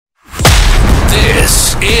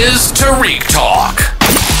is Tarik Talk.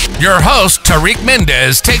 Your host, Tarik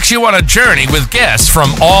Mendez, takes you on a journey with guests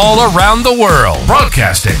from all around the world.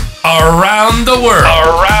 Broadcasting around the world.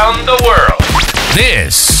 Around the world.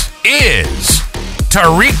 This is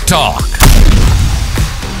Tarik Talk.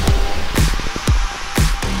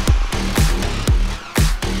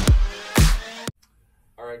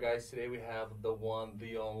 All right, guys, today we have the one,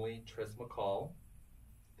 the only, McCall.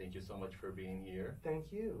 Thank you so much for being here.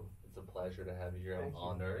 Thank you. It's a pleasure to have you here. I'm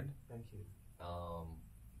honored. Thank you.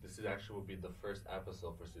 This is actually will be the first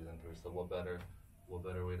episode for season 3, so what better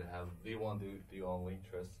way to have the one, the only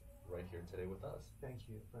Tris right here today with us. Thank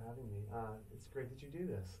you for having me. It's great that you do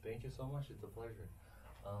this. Thank you so much. It's a pleasure.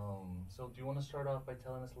 So do you want to start off by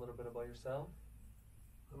telling us a little bit about yourself?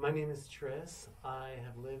 My name is Tris. I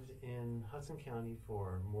have lived in Hudson County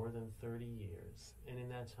for more than 30 years. And in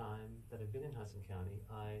that time that I've been in Hudson County,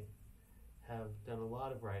 I have done a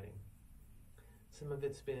lot of writing. Some of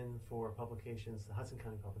it's been for publications, the Hudson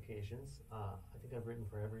County publications. I think I've written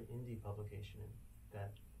for every indie publication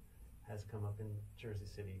that has come up in Jersey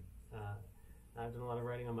City. I've done a lot of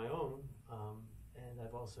writing on my own, and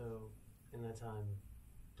I've also, in that time,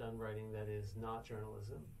 done writing that is not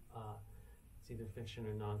journalism. It's either fiction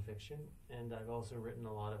or nonfiction, and I've also written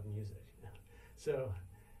a lot of music. So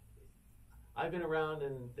I've been around,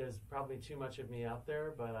 and there's probably too much of me out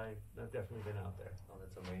there, but I've definitely been out there. Oh,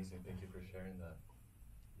 that's amazing. Thank you for sharing that.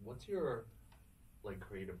 What's your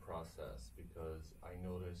creative process? Because I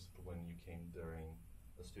noticed when you came during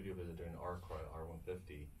a studio visit during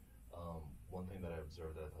R150, one thing that I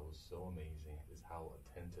observed that was so amazing is how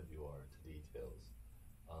attentive you are to details.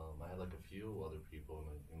 I had a few other people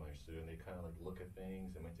in my studio, and they kind of look at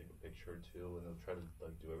things. They might take a picture or two, and they'll try to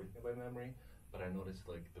do everything by memory. But I noticed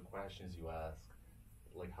the questions you ask,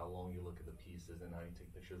 how long you look at the pieces and how you take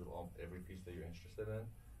pictures of every piece that you're interested in.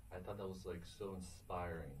 I thought that was so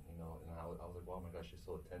inspiring, and how I was like, wow, my gosh, she's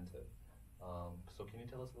so attentive. So can you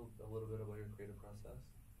tell us a little bit about your creative process?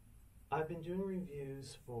 I've been doing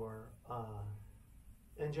reviews for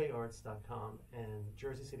NJArts.com and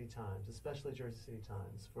Jersey City Times, especially Jersey City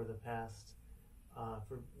Times, for the past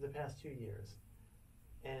 2 years,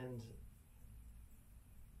 and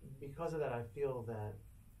because of that, I feel that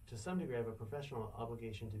to some degree I have a professional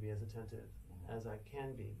obligation to be as attentive as I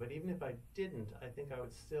can be. But even if I didn't, I think I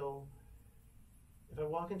would still, if I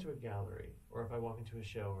walk into a gallery or if I walk into a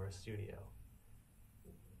show or a studio,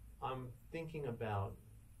 I'm thinking about,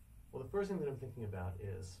 well, the first thing that I'm thinking about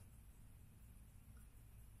is,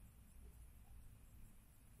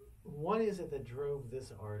 what is it that drove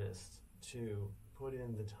this artist to put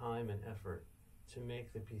in the time and effort to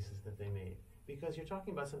make the pieces that they made? Because you're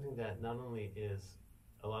talking about something that not only is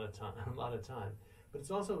a lot of time, but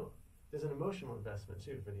it's also, there's an emotional investment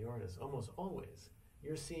too for the artist. Almost always,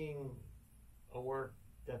 you're seeing a work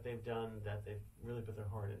that they've done that they've really put their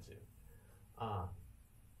heart into.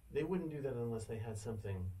 They wouldn't do that unless they had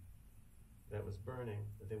something that was burning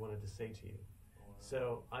that they wanted to say to you. Wow.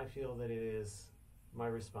 So I feel that it is my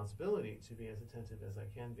responsibility to be as attentive as I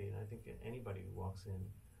can be, and I think anybody who walks in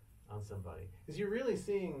on somebody, because you're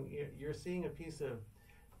seeing a piece of,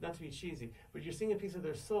 not to be cheesy, but you're seeing a piece of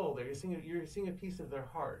their soul there. You're seeing a piece of their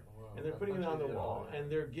heart, and they're putting it on the wall, and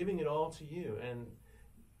they're giving it all to you, and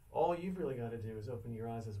all you've really got to do is open your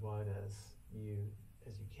eyes as wide as you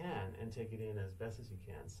can and take it in as best as you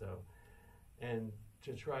can. So, and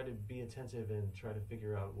to try to be attentive and try to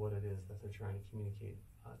figure out what it is that they're trying to communicate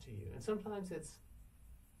to you. And sometimes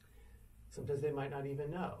they might not even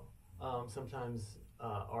know. Sometimes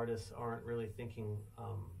artists aren't really thinking,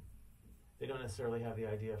 they don't necessarily have the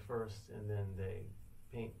idea first and then they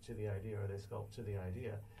paint to the idea or they sculpt to the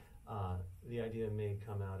idea. The idea may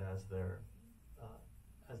come out as they're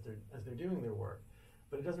doing their work,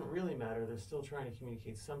 but it doesn't really matter. They're still trying to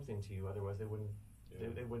communicate something to you. Otherwise, they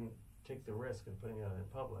wouldn't take the risk of putting it out in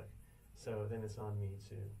public. So then it's on me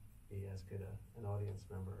to be as good an audience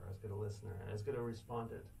member, or as good a listener, and as good a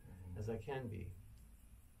respondent as I can be.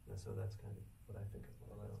 And so that's kind of what I think of.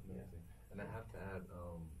 Well, that's amazing. Yeah. And I have to add,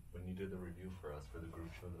 when you did the review for us for the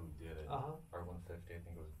group show that we did at R150, I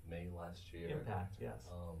think it was May last year. Impact, yes.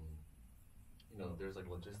 There's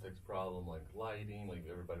logistics problem, lighting,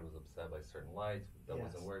 everybody was upset by certain lights that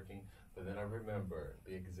wasn't working. But then I remember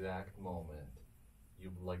the exact moment you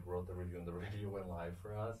wrote the review and the review went live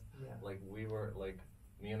for us. Yeah. We were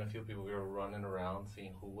me and a few people, we were running around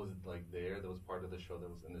seeing who was there that was part of the show that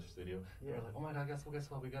was in the studio. Yeah. We were oh my God, guess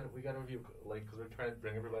what? We got a review, because we're trying to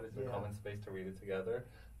bring everybody to a common space to read it together.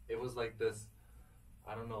 It was this,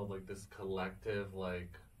 I don't know, this collective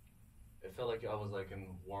it felt like I was like in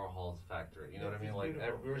Warhol's factory. You know what I mean? It's Like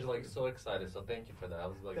beautiful. we were just like so excited. So thank you for that. I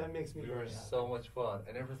was like, That makes me we very were happy. so much fun.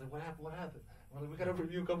 And everyone's like, what happened? What happened? We're like, we got a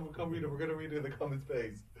review. Come read it. We're gonna read it in the comment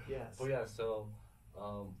space. Yes. But yeah, so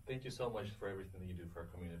thank you so much for everything that you do for our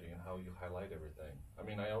community and how you highlight everything. I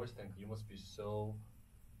mean, I always think you must be so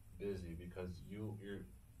busy because you're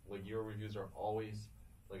like your reviews are always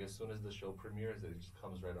like as soon as the show premieres, it just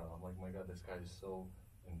comes right on. I'm like, my God, this guy is so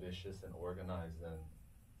ambitious and organized and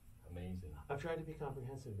amazing. I've tried to be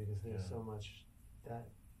comprehensive because there's Yeah. so much that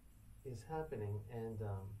is happening, and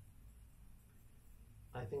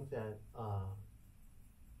I think that,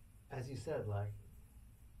 as you said, like,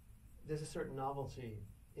 there's a certain novelty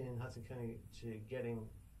in Hudson County to getting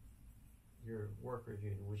your work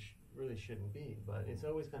reviewed, which really shouldn't be, but it's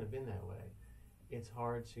always kind of been that way. It's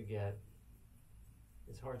hard to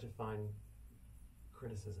find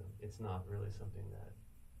criticism. It's not really something that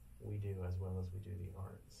we do as well as we do the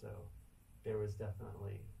art. So there's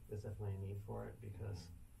definitely a need for it because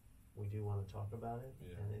we do want to talk about it,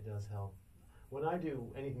 Yeah. and it does help. When I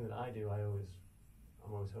do anything that I do,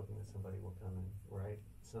 I'm always hoping that somebody will come and write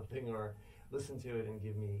something or listen to it and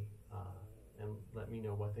give me and let me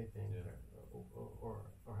know what they think or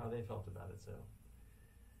how they felt about it. So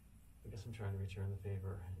I guess I'm trying to return the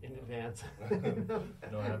favor in advance.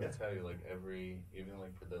 No, I have to tell you, like even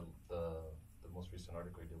like for the most recent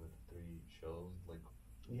article I did with the 3 shows, like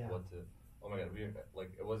Yeah. oh my God,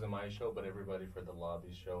 like it wasn't my show, but everybody for the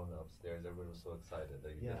lobby show and the upstairs, everybody was so excited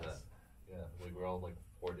that you did that. Yes. Yeah, like we're all like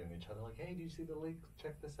forwarding each other, like, hey, do you see the link?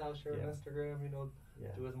 Check this out, share it Yeah. on Instagram,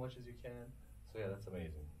 Yeah. do as much as you can. So yeah, that's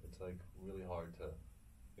amazing. It's like really hard to,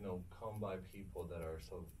 come by people that are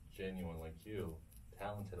so genuine like you,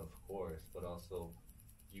 talented of course, but also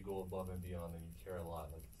you go above and beyond and you care a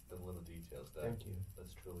lot. Like it's the little details Thank you.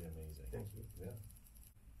 that's truly amazing. Thank you. Yeah.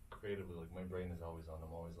 Creatively, like my brain is always on.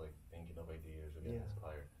 I'm always like thinking of ideas or getting Yeah.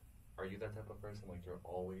 inspired. Are you that type of person? Like you're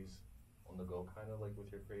always on the go, kind of like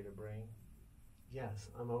with your creative brain? Yes,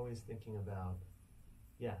 I'm always thinking about.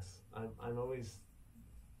 Yes, I'm always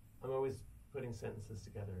putting sentences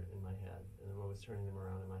together in my head, and I'm always turning them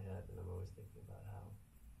around in my head, and I'm always thinking about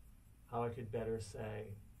how I could better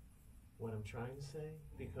say what I'm trying to say,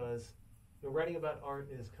 because writing about art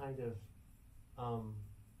is kind of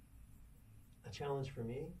a challenge for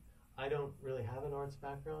me. I don't really have an arts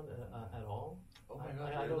background at all. Oh my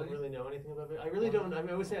God, I really? don't really know anything about it. I really don't. I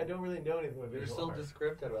always say I don't really know anything about You're visual so art.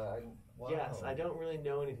 descriptive. Wow. Yes, I don't really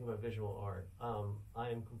know anything about visual art. I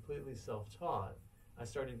am completely self-taught. I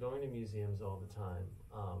started going to museums all the time,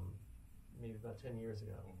 maybe about 10 years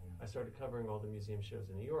ago. Mhm. I started covering all the museum shows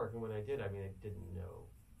in New York, and when I did, I didn't know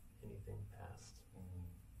anything past.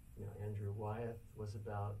 Andrew Wyeth was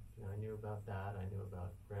about, I knew about that. I knew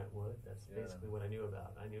about Grant Wood. That's Yeah. basically what I knew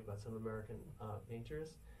about. I knew about some American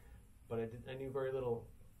painters, but I knew very little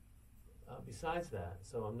besides that.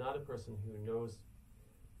 So I'm not a person who knows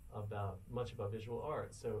much about visual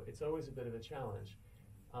art. So it's always a bit of a challenge.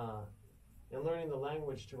 And learning the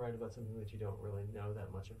language to write about something that you don't really know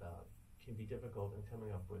that much about can be difficult, and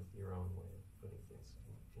coming up with your own way of putting things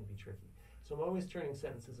can be tricky. So I'm always turning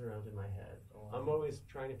sentences around in my head. Oh, I'm always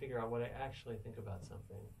trying to figure out what I actually think about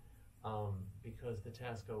something, because the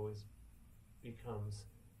task always becomes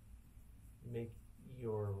make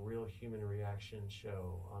your real human reaction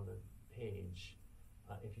show on the page,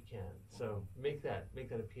 if you can. So make that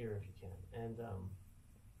appear if you can. And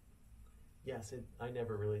yes,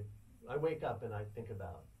 I wake up and I think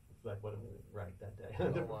about like what I'm going to write that day.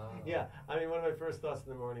 Oh, wow. Yeah, one of my first thoughts in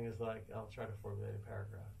the morning is like, I'll try to formulate a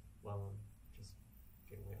paragraph while I'm just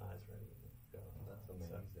getting my eyes ready to go. That's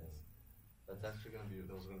amazing. That's actually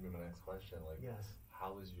that was gonna be my next question. Like, Yes.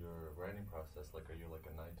 how is your writing process? Like, are you like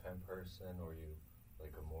a nighttime person, or are you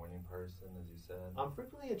like a morning person, as you said? I'm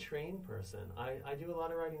frequently a train person. I do a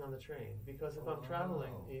lot of writing on the train because if I'm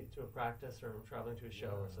traveling to a practice or I'm traveling to a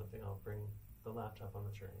show or something, I'll bring the laptop on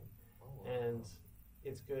the train. Oh, wow. And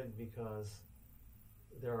it's good because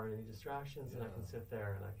there aren't any distractions, and I can sit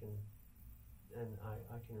there and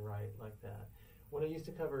I can write like that. When I used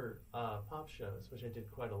to cover pop shows, which I did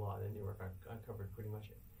quite a lot in Newark, I covered pretty much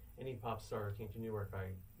any pop star who came to Newark.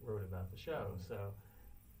 I wrote about the show. So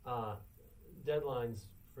deadlines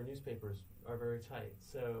for newspapers are very tight.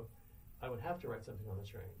 So I would have to write something on the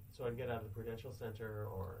train. So I'd get out of the Prudential Center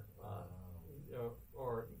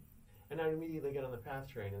and I'd immediately get on the PATH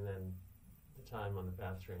train, and then the time on the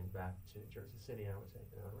PATH train back to Jersey City I would take,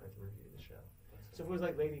 and I would write the review of the show. So if it was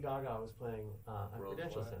like Lady Gaga was playing at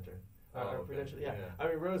Prudential Center. Prudential, yeah. Yeah.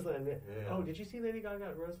 Roseland. Yeah. Oh, did you see Lady Gaga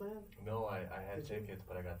at Roseland? No, I had tickets,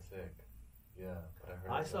 but I got sick. Yeah, but I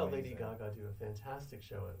heard I it's saw Lady amazing. Gaga do a fantastic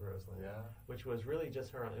show at Roseland, Yeah. which was really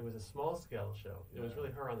just her. It was a small scale show. It was Yeah.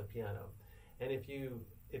 really her on the piano. And if you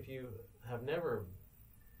have never,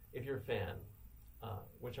 if you're a fan,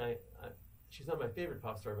 which she's not my favorite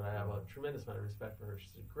pop star, but I have a tremendous amount of respect for her.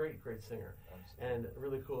 She's a great singer. Absolutely. And a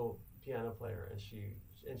really cool piano player, and she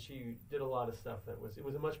did a lot of stuff it was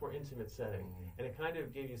a much more intimate setting, and it kind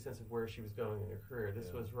of gave you a sense of where she was going in her career.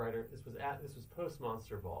 This was post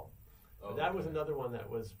Monster Ball. Oh, That was another one that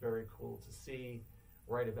was very cool to see,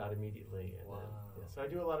 write about immediately. And Wow. so I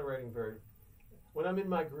do a lot of writing when I'm in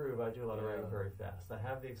my groove, I do a lot of writing very fast. I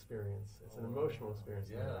have the experience. It's an emotional experience.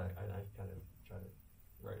 Yeah. And I kind of try to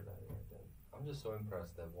write about it right then. I'm just so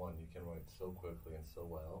impressed that one, you can write so quickly and so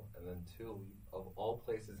well, and then two, of all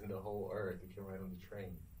places in the whole earth, you can write on the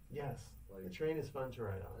train. Yes, Like, the train is fun to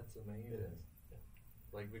ride on. That's amazing. It is. Yeah.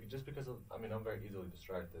 Like just because of, I'm very easily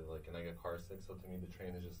distracted. Like, and I get car sick, so to me the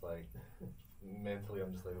train is just like mentally,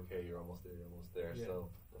 I'm just like, okay, you're almost there. Yeah. So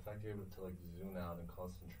the fact you're able to like zoom out and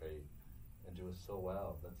concentrate and do it so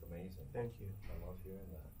well, that's amazing. Thank you. I love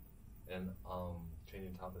hearing that. And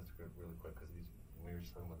changing topics really quick because we were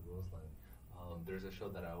just talking about Roseland. There's a show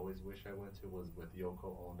that I always wish I went to was with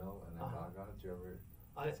Yoko Ono and Gaga. Did you ever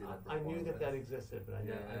see that I knew performance? that existed, but I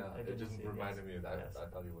It didn't just see it. reminded me of that. Yes. I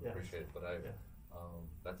thought you would Yes. appreciate it, but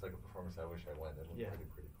that's like a performance I wish I went. It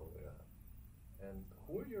looked pretty cool. Yeah. And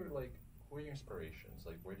who are your inspirations?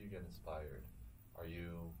 Like, where do you get inspired? Are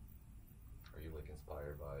you like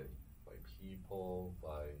inspired by people,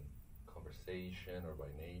 by conversation, or by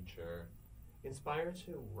nature? Inspired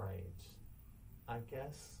to write. I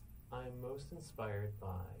guess I'm most inspired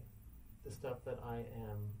by the stuff that I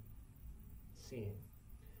am seeing.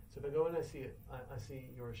 So if I go and I see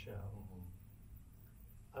your show,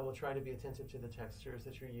 I will try to be attentive to the textures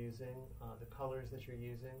that you're using, the colors that you're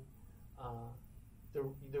using,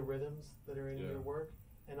 the rhythms that are in your work,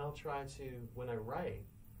 and I'll try to, when I write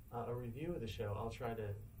a review of the show, I'll try to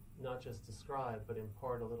not just describe, but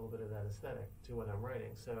impart a little bit of that aesthetic to what I'm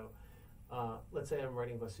writing. So let's say I'm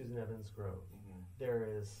writing about Susan Evans Grove.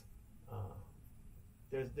 There's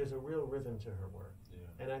a real rhythm to her work,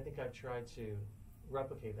 and I think I've tried to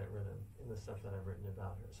replicate that rhythm in the stuff that I've written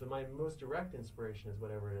about her. So my most direct inspiration is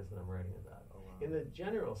whatever it is that I'm writing about. Oh, wow. In the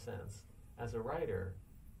general sense, as a writer,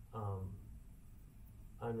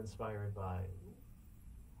 I'm inspired by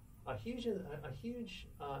a huge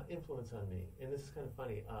influence on me, and this is kind of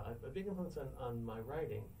funny. A big influence on my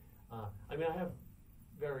writing. I have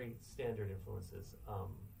very standard influences.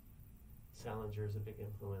 Salinger's a big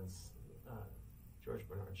influence. George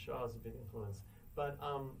Bernard Shaw is a big influence. But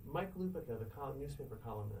Mike Lupica, the newspaper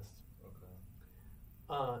columnist,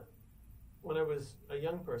 when I was a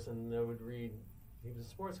young person, I would read. He was a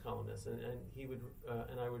sports columnist, and he would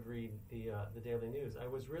and I would read the Daily News. I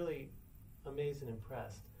was really amazed and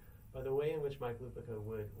impressed by the way in which Mike Lupica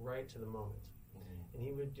would write to the moment. And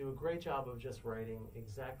he would do a great job of just writing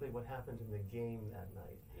exactly what happened in the game that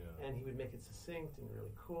night. And he would make it succinct and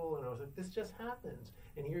really cool. And I was like, this just happened.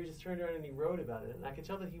 And here he just turned around and he wrote about it. And I could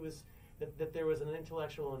tell that he was that there was an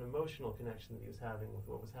intellectual and emotional connection that he was having with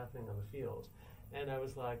what was happening on the field. And I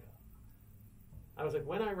was like,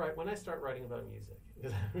 when I start writing about music,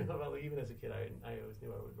 because even as a kid, I always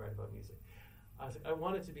knew I would write about music. I was like, I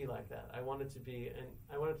want it to be like that. I want it to be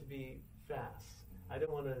fast. I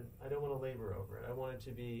don't want to labor over it. I want it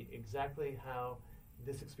to be exactly how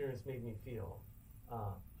this experience made me feel.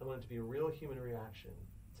 I want it to be a real human reaction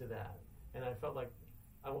to that. And I felt like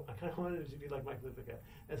I kind of wanted it to be like Mike Lupica.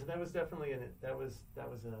 And so that was definitely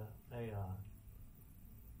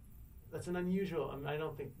that's an unusual. I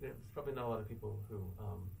don't think there's probably not a lot of people who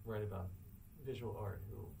write about visual art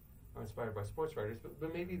who are inspired by sports writers,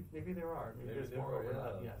 but maybe there are. Maybe there's more over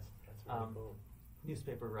that. Yes. That's really cool.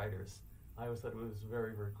 Newspaper writers. I always thought it was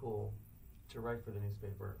very, very cool to write for the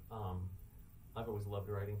newspaper. I've always loved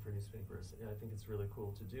writing for newspapers, and I think it's really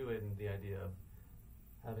cool to do it. And the idea of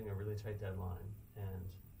having a really tight deadline and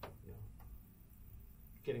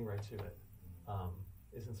getting right to it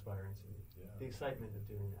is inspiring to me. The excitement of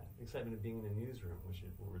doing that, the excitement of being in a newsroom, which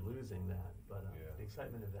we're losing that, but the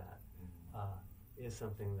excitement of that is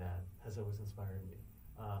something that has always inspired me.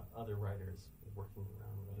 Other writers, working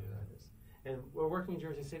around with other writers. And working in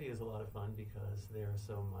Jersey City is a lot of fun because there's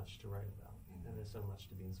so much to write about, and there's so much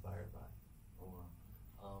to be inspired by. Oh,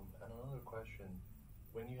 wow. And another question,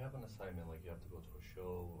 when you have an assignment, like you have to go to a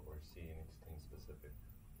show or see anything specific,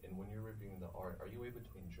 and when you're reviewing the art, are you able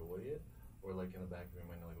to enjoy it? Or like in the back of your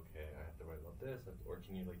mind, like, okay, I have to write about this, or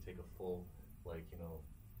can you like take a full, like,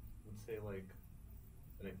 let's say like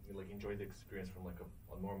enjoy the experience from like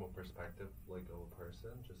a normal perspective, like of a person,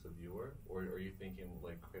 just a viewer, or are you thinking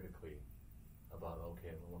like critically about,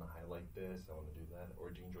 okay, I want to highlight this, I want to do that, or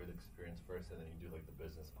do you enjoy the experience first and then you do like the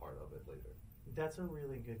business part of it later? That's a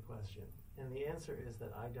really good question. And the answer is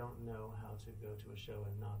that I don't know how to go to a show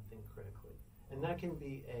and not think critically. And that could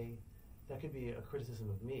be a criticism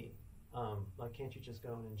of me. Like, can't you just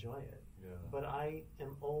go and enjoy it? Yeah. But I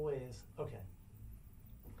am always, okay.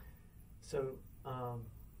 So,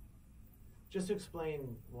 just to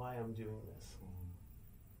explain why I'm doing this.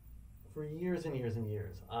 For years and years and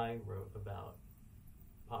years, I wrote about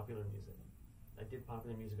popular music. I did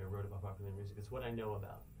popular music, I wrote about popular music. It's what I know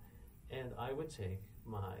about. And I would take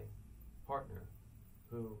my partner,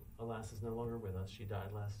 who, alas, is no longer with us. She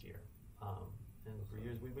died last year. And for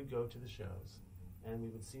years, we would go to the shows, and we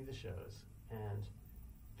would see the shows. And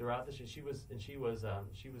throughout the show, she was the chair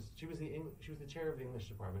of the English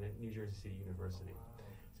department at New Jersey City University.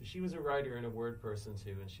 So she was a writer and a word person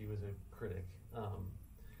too, and she was a critic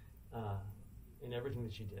in everything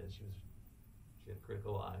that she did. She had a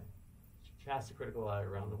critical eye. She cast a critical eye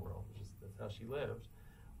around the world, that's how she lived.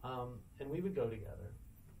 And we would go together,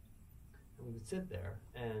 and we would sit there,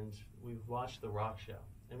 and we would watch the rock show,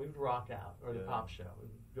 and we would rock out, or the pop show. We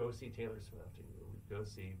would go see Taylor Swift, and we would go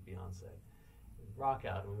see Beyonce. We would rock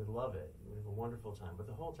out, and we would love it. We would have a wonderful time. But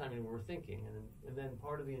the whole time, we were thinking, and then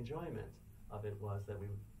part of the enjoyment of it was that we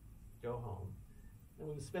would go home, and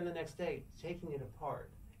we would spend the next day taking it apart.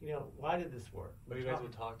 Why did this work? But you guys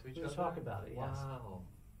would talk to each other? We would talk about it, yes. Wow.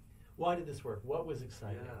 Why did this work? What was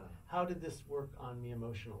exciting? Yeah. How did this work on me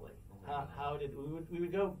emotionally? Wow. How did we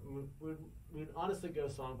would honestly go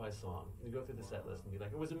song by song. We'd go through the set list and be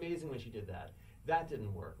like, it was amazing when she did that. That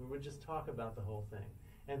didn't work. We would just talk about the whole thing.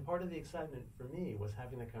 And part of the excitement for me was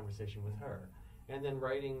having that conversation with her. And then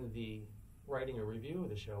writing a review of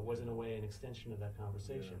the show was in a way an extension of that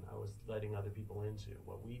conversation. Yeah. I was letting other people into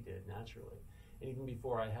what we did naturally. And even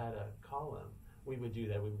before I had a column, we would do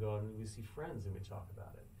that. We would go out and we would see friends and we'd talk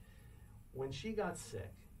about it. When she got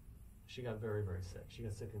sick, she got very, very sick. She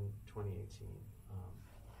got sick in 2018,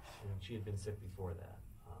 and she had been sick before that.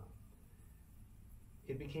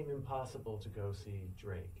 It became impossible to go see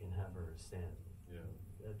Drake and have her stand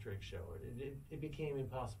at a Drake show. It became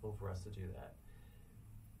impossible for us to do that.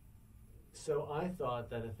 So I thought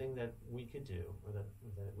that a thing that we could do, or that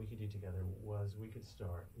we could do together, was we could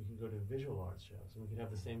go to visual arts shows, and we could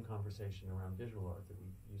have the same conversation around visual art that we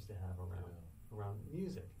used to have around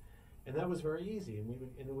music. And that was very easy, and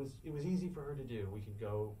it was easy for her to do. We could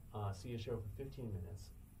go see a show for 15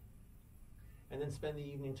 minutes, and then spend the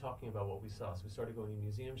evening talking about what we saw. So we started going to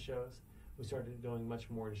museum shows. We started going much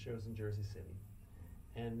more to shows in Jersey City,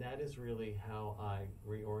 and that is really how I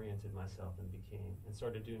reoriented myself and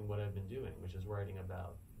started doing what I've been doing, which is writing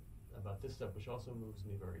about this stuff, which also moves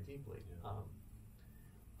me very deeply. Yeah.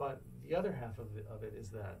 But the other half of it is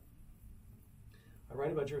that I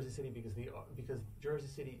write about Jersey City because Jersey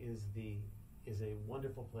City is a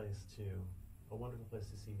wonderful place to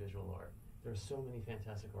see visual art. There are so many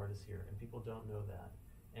fantastic artists here, and people don't know that,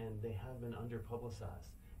 and they have been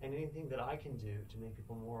under-publicized. And anything that I can do to make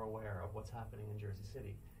people more aware of what's happening in Jersey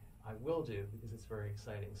City, I will do, because it's very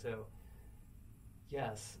exciting. So,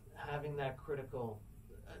 yes, having that critical.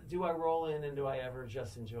 Do I roll in and do I ever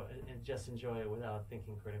just enjoy it without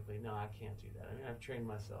thinking critically? No, I can't do that. I mean, I've trained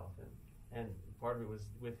myself, and part of it was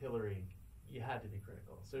with Hillary. You had to be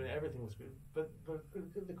critical, so everything was good. But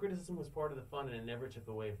the criticism was part of the fun, and it never took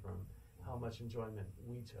away from how much enjoyment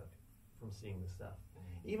we took from seeing the stuff.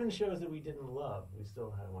 Even shows that we didn't love, we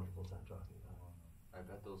still had a wonderful time talking about it. I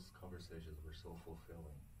bet those conversations were so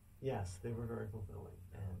fulfilling. Yes, they were very fulfilling,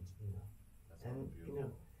 and That's really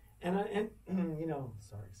beautiful.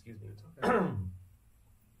 Sorry, excuse me. It's okay.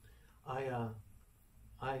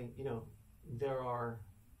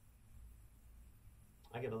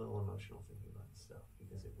 I get a little emotional thinking about this stuff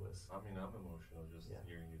because it was. I mean, I'm emotional just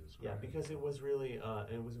hearing you describe. Yeah, because it was really,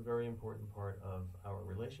 it was a very important part of our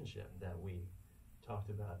relationship that we talked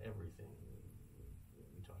about everything.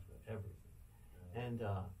 We talked about everything, and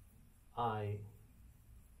I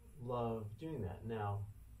love doing that. Now,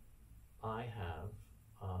 I have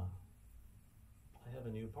a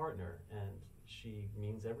new partner, and she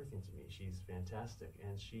means everything to me. She's fantastic,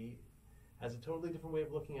 and she has a totally different way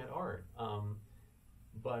of looking at art.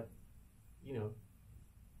 But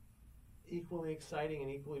equally exciting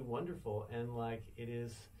and equally wonderful, and like it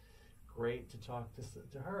is great to talk to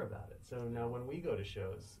her about it. So now when we go to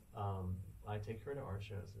shows, I take her to art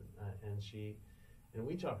shows, and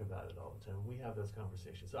we talk about it all the time. We have those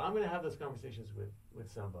conversations. So I'm going to have those conversations with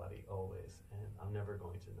somebody always, and I'm never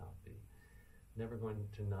going to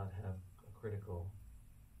not have a critical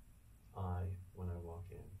eye when I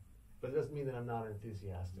walk in. But it doesn't mean that I'm not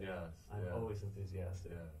enthusiastic. Yes. I'm always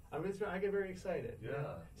enthusiastic. Yeah. I mean, I get very excited. Yeah. You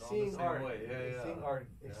know? No, Seeing art. Yeah. Seeing art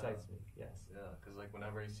excites me. Yes. Yeah, because like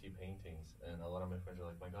whenever I see paintings, and a lot of my friends are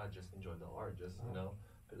like, "My God, just enjoy the art, just you know."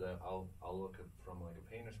 Because I'll look at from like a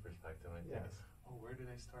painter's perspective, and I think, "Oh, where did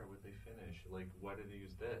they start? Where did they finish? Like, why did they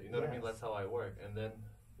use that?" You know what I mean? That's how I work. And then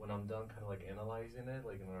when I'm done, kind of like analyzing it,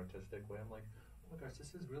 like in an artistic way, I'm like, "Oh my gosh,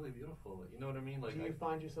 this is really beautiful." You know what I mean? Like, do you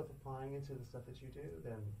find yourself applying it to the stuff that you do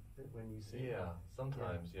then when you see? Yeah,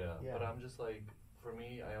 sometimes, yeah. Yeah. But I'm just like, for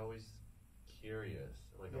me, I always curious.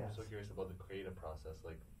 Like, I'm so curious about the creative process.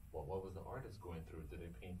 Like, what was the artist going through? Did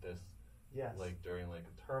they paint this? Like during like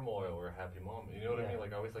a turmoil or a happy moment? You know what I mean?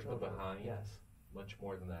 Like, I always like the behind. Much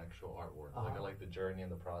more than the actual artwork. Like, I like the journey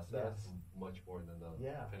and the process much more than the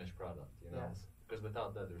finished product. You know? Because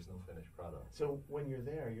without that, there's no finished product. So when you're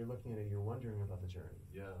there, you're looking at it, you're wondering about the journey.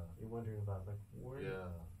 Yeah. You're wondering about like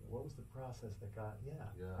what was the process that got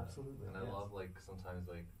absolutely. And I love like sometimes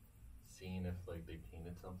like seeing if like they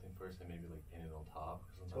painted something first and maybe like painted on top.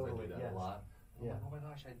 Because sometimes I do that a lot. I'm like, oh my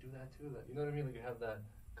gosh, I do that too. You know what I mean? Like, you have that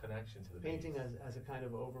connection to the painting piece. as a kind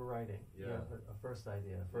of overwriting. You have a first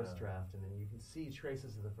idea, a first draft, and then you can see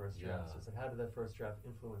traces of the first draft. So it's like, how did that first draft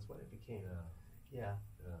influence what it became?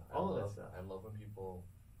 All of that stuff. I love when people,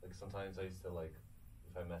 like, sometimes I used to like,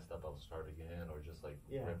 if I messed up, I'll start again, or just like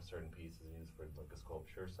rip certain pieces and use for like a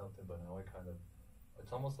sculpture or something. But now I kind of,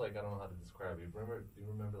 it's almost like, I don't know how to describe it. Do you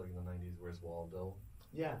remember like in the 90s, Where's Waldo?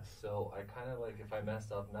 Yes. So I kind of like, if I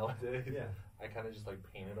messed up nowadays, I kind of just like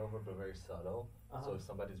paint it over, but very subtle. So if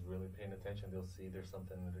somebody's really paying attention, they'll see there's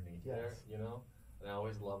something underneath there, you know? And I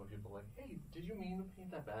always love when people are like, hey, did you mean to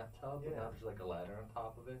paint that bathtub? And there's like a ladder on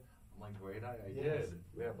top of it. I'm like, great, I did.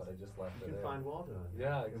 Yeah, but I just left it You can there. find Waldo.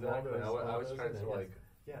 Yeah, exactly. I was trying to like,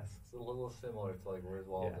 it's a little similar to like, Where's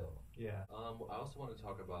Waldo? Yeah. I also want to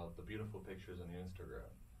talk about the beautiful pictures on your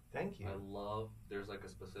Instagram. Thank you. I love, there's like a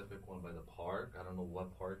specific one by the park. I don't know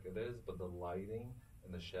what park it is, but the lighting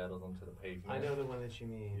and the shadows onto the pavement. I know the one that you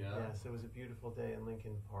mean. Yeah. Yes, it was a beautiful day in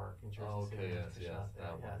Lincoln Park in Jersey City.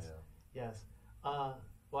 That one, Yes.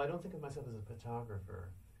 Well, I don't think of myself as a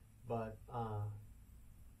photographer, but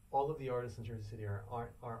all of the artists in Jersey City are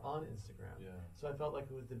on Instagram. Yeah. So I felt like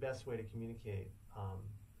it was the best way to communicate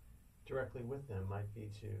directly with them might be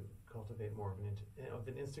to cultivate more of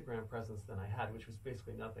an Instagram presence than I had, which was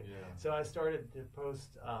basically nothing. Yeah. So I started to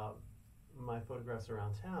post my photographs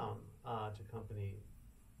around town to accompany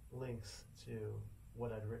links to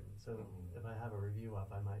what I'd written. So if I have a review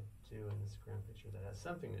up, I might do an Instagram picture that has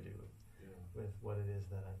something to do with what it is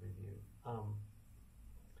that I've reviewed.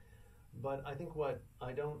 But I think what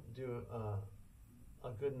I don't do a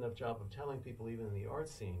good enough job of telling people, even in the art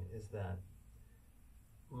scene, is that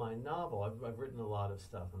my novel, I've written a lot of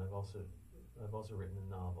stuff, and I've also written a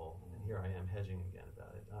novel, and here I am hedging again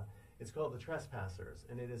about it. It's called The Trespassers,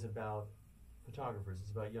 and it is about photographers.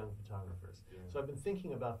 It's about young photographers. Yeah. So I've been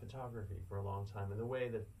thinking about photography for a long time, and the way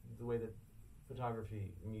that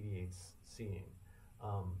photography mediates seeing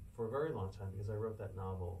for a very long time, because I wrote that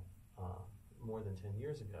novel more than 10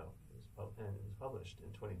 years ago, and it was published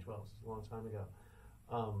in 2012, so it's a long time ago.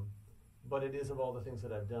 But it is, of all the things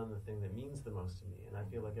that I've done, the thing that means the most to me, and I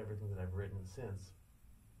feel like everything that I've written since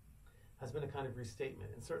has been a kind of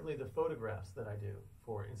restatement. And certainly the photographs that I do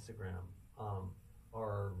for Instagram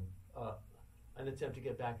are an attempt to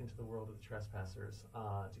get back into the world of the Trespassers,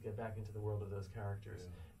 to get back into the world of those characters.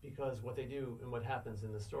 Because what they do and what happens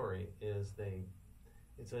in the story is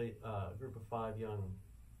it's a group of five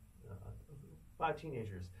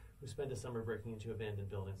teenagers who spend a summer breaking into abandoned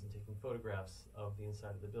buildings and taking photographs of the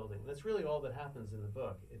inside of the building. And that's really all that happens in the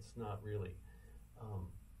book. It's not really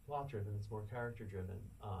plot-driven, it's more character-driven,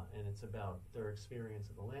 and it's about their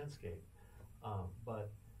experience of the landscape.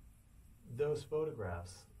 But those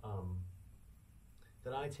photographs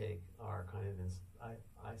that I take are kind of,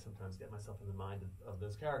 I sometimes get myself in the mind of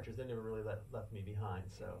those characters. They never really left me behind.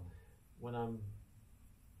 So when I'm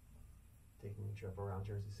taking a trip around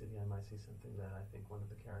Jersey City, I might see something that I think one of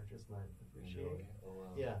the characters might appreciate. Oh,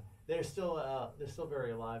 wow. Yeah, they're still very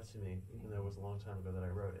alive to me, even though it was a long time ago that I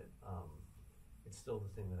wrote it. It's still the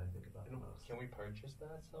thing that I think about the most. Can we purchase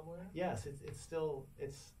that somewhere? Yes,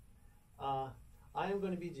 I am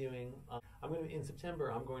going to be doing. In September.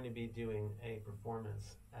 I'm going to be doing a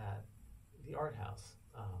performance at the Art House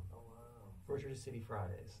for Jersey City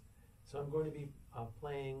Fridays. So I'm going to be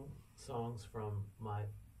playing songs from my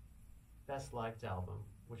best liked album,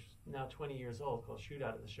 which is now 20 years old, called Shoot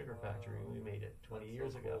Out at the Sugar Factory. We made it 20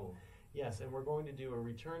 years ago. Cool. Yes, and we're going to do a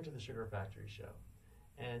Return to the Sugar Factory show.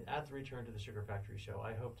 And at the Return to the Sugar Factory show,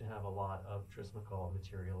 I hope to have a lot of Tris McCall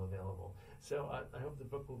material available. So I hope the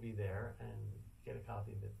book will be there, and get a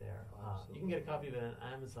copy of it there. Absolutely. You can get a copy of it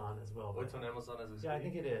on Amazon as well. Oh, it's on Amazon as we speak? Yeah, I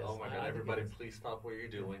think it is. Oh my God, everybody please stop what you're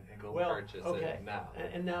doing and go purchase it now.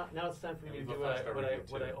 And now it's time for me to do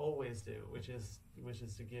what I always do, which is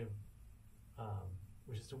to give,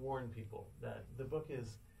 which is to warn people that the book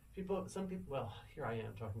is, some people, well, here I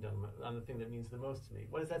am talking down on the thing that means the most to me.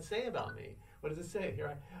 What does that say about me? What does it say?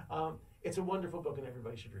 It's a wonderful book and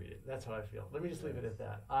everybody should read it. That's how I feel. Let me just leave it at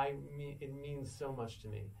that. It means so much to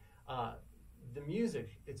me. The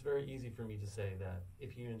music, it's very easy for me to say that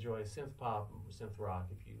if you enjoy synth pop or synth rock,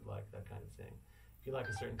 if you like that kind of thing, if you like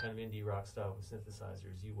a certain kind of indie rock style with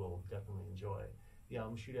synthesizers, you will definitely enjoy the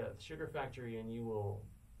album Shoot at the Sugar Factory, and you will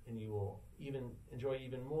even enjoy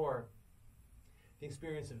even more the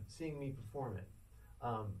experience of seeing me perform it.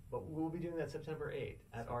 But we'll be doing that September 8th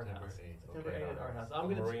at Art House. September 8th at Art House. On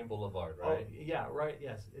Marine Boulevard, right? Oh, yeah, right,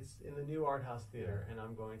 yes. It's in the new Art House Theater, and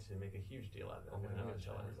I'm going to make a huge deal out of it. I'm going to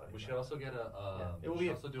tell everybody. We should also get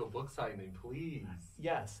also do a book signing, please.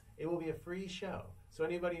 Yes, it will be a free show. So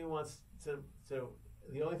anybody who wants to,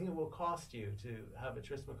 the only thing it will cost you to have a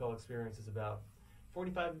Tris McCall experience is about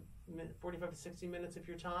 45 to 60 minutes of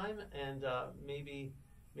your time, and maybe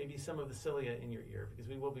some of the cilia in your ear, because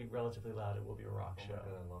we will be relatively loud. It will be a rock show. Oh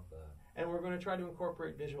my God, I love that. And we're going to try to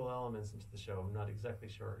incorporate visual elements into the show. I'm not exactly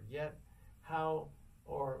sure yet how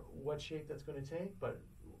or what shape that's going to take, but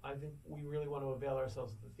I think we really want to avail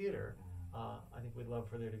ourselves of the theater. I think we'd love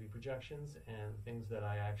for there to be projections and things that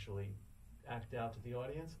I actually act out to the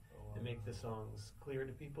audience and make the songs clear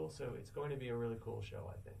to people. So it's going to be a really cool show,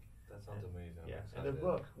 I think. That sounds amazing. Yeah, and the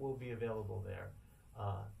book will be available there.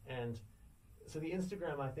 So the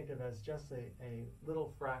Instagram I think of as just a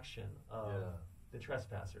little fraction of the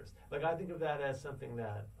trespassers. Like, I think of that as something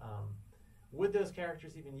that, would those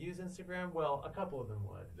characters even use Instagram? Well, a couple of them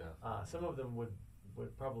would. Some of them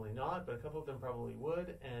would probably not, but a couple of them probably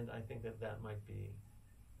would, and I think that might be,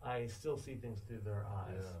 I still see things through their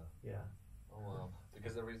eyes. Yeah. Oh, wow.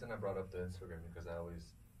 Because the reason I brought up the Instagram, because I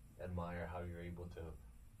always admire how you're able to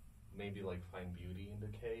maybe like find beauty in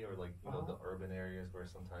decay, or like the urban areas where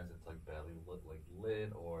sometimes it's like badly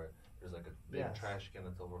lit, or there's like a big trash can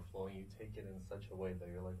that's overflowing. You take it in such a way that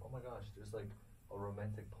you're like, oh my gosh, there's like a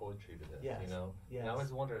romantic poetry to this, you know? And I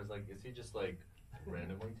always wonder, is he just like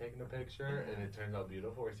randomly taking a picture and it turns out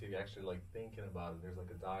beautiful, or is he actually like thinking about it? There's like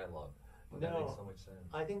a dialogue. But that makes so much sense.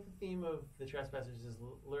 I think the theme of the Trespassers is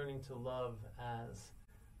learning to love as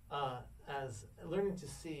learning to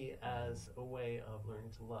see as a way of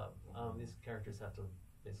learning to love. These characters have to,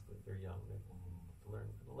 basically, they're young, they have to learn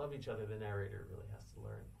to love each other. The narrator really has to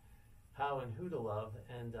learn how and who to love,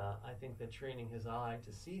 and I think that training his eye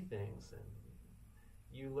to see things, and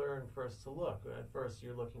you learn first to look. At first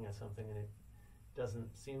you're looking at something and it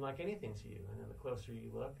doesn't seem like anything to you, and then the closer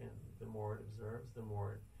you look and the more it observes, the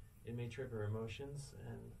more it may trigger emotions,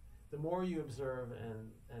 and the more you observe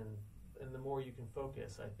and the more you can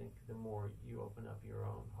focus, I think the more you open up your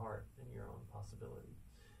own heart and your own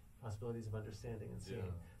possibilities of understanding and seeing.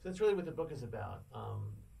 So that's really what the book is about.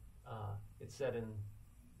 It's set in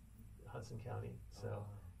Hudson County, so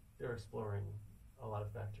they're exploring a lot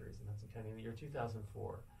of factories in Hudson County in the year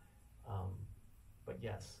 2004. But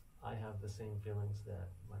yes, I have the same feelings that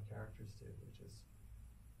my characters do, which is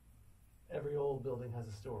every old building has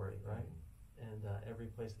a story, right? And every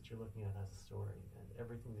place that you're looking at has a story, and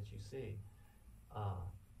everything that you see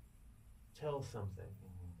tells something.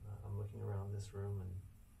 I'm looking around this room, and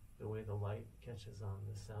the way the light catches on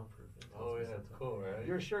this soundproofing tells me something. That's cool, right?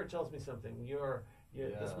 Your shirt tells me something.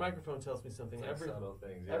 This microphone tells me something. It's like subtle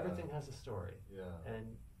things, Everything has a story. And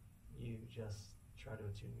you just try to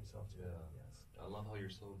attune yourself to it. Yes. I love how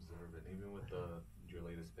you're so observant. Even with your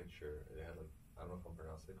latest picture, it had like, I don't know if I'm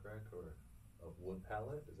pronouncing it correct, or a wood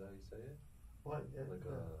palette. Is that how you say it? What?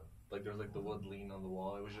 Like there's like the wood lean on the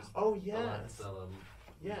wall. It was just. Oh yes. The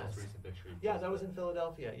most recent picture. Yeah, that was in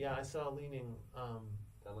Philadelphia. Yeah, I saw leaning.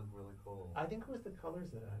 That looked really cool. I think it was the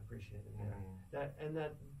colors that I appreciated there. That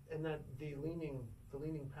the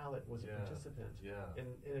leaning palette was a participant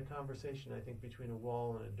in a conversation, I think, between a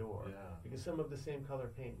wall and a door. Because some of the same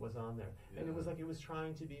color paint was on there, and it was like it was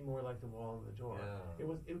trying to be more like the wall and the door.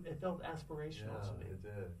 It felt aspirational to me. It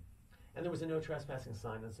did. And there was a no trespassing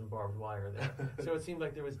sign and some barbed wire there, so it seemed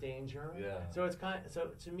like there was danger. So it's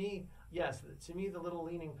to me, the little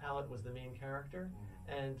leaning palette was the main character,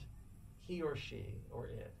 and he or she or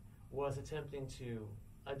it was attempting to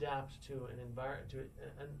adapt to an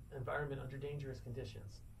environment under dangerous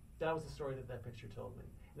conditions. That was the story that picture told me.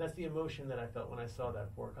 And that's the emotion that I felt when I saw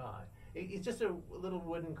that poor guy. It's just a little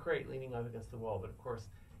wooden crate leaning up against the wall, but of course,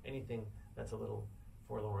 anything that's a little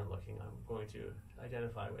forlorn looking, I'm going to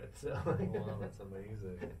identify with. So. Wow, that's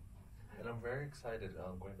amazing. And I'm very excited.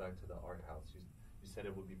 Going back to the art house, you said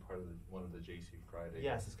it would be part of one of the JC Fridays.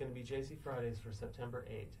 Yes, it's going to be JC Fridays for September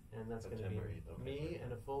 8th, and that's going to be 8th, okay, me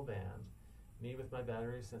and a full band, me with my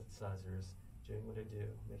battery synthesizers, doing what I do,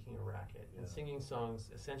 making a racket, and singing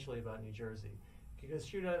songs essentially about New Jersey. Because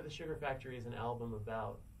Shoot Out at the Sugar Factory is an album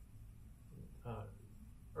about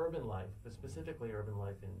urban life, but specifically urban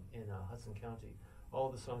life in Hudson County. All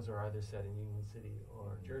the songs are either set in Union City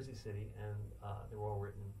or Jersey City, and they were all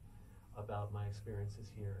written about my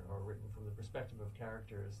experiences here, or written from the perspective of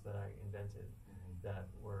characters that I invented that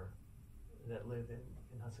live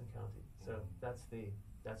in Hudson County. So that's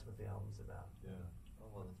what the album's about. Yeah. Oh,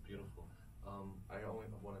 well, that's beautiful. I only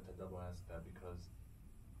wanted to double ask that because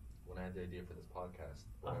when I had the idea for this podcast,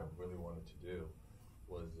 what I really wanted to do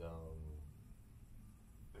was,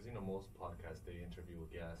 because most podcasts they interview a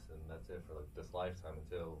guest and that's it for like this lifetime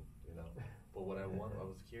until But what I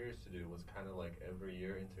was curious to do was kind of like every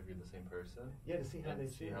year interview the same person. Yeah, to see how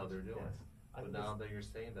they're doing. Yes. But now that you're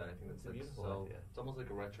saying that, I think that's a like beautiful idea. It's almost like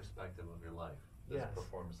a retrospective of your life. This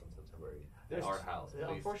performance on September 8th. There's Art house.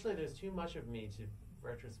 Unfortunately, there's too much of me to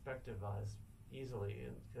retrospectivize easily,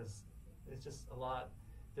 because it's just a lot.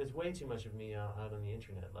 There's way too much of me out on the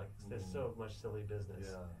internet. Like there's so much silly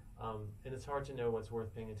business, and it's hard to know what's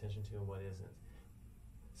worth paying attention to and what isn't.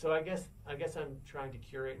 So I guess I'm trying to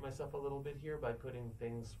curate myself a little bit here by putting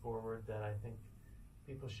things forward that I think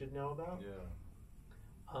people should know about.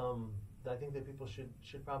 I think that people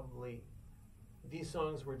should probably. These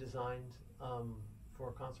songs were designed for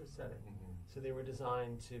a concert setting, so they were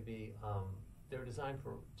designed to be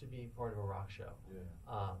to be part of a rock show,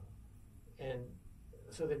 and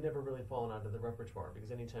so they've never really fallen out of the repertoire,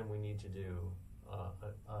 because anytime we need to do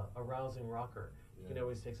a rousing rocker, you can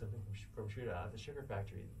always take something from Shoot Out at the Sugar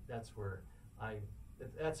Factory. That's where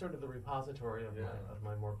that's sort of the repository of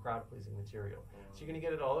my more crowd pleasing material. So you're going to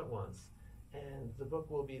get it all at once, and the book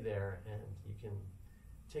will be there, and you can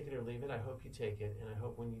take it or leave it. I hope you take it, and I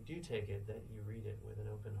hope when you do take it that you read it with an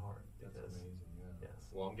open heart. That's amazing. Yes.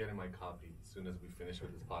 Well, I'm getting my copy as soon as we finish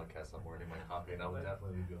with this podcast. I'm ordering my copy, and I will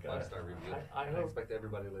definitely do a 5-star review. I expect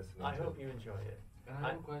everybody listening. I hope you enjoy it. And I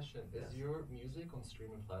have a question: is your music on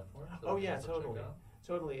streaming platforms? Oh yeah,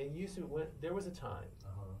 totally. And there was a time,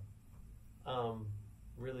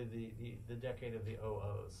 really the decade of the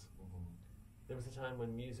OOs. There was a time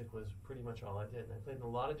when music was pretty much all I did, and I played in a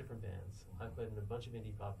lot of different bands. I played in a bunch of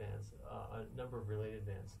indie pop bands, a number of related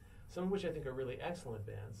bands, some of which I think are really excellent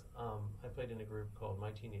bands. I played in a group called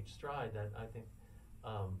My Teenage Stride that I think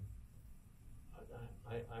I'm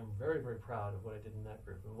very, very proud of what I did in that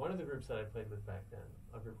group. And one of the groups that I played with back then,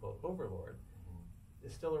 a group called Overlord,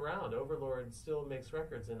 is still around. Overlord still makes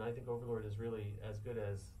records, and I think Overlord is really as good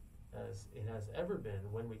as it has ever been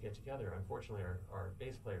when we get together. Unfortunately, our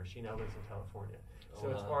bass player, she now lives in California, so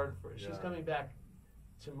it's hard for. She's coming back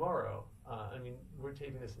tomorrow. I mean, we're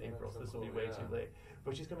taping this in April, so this will be way too late.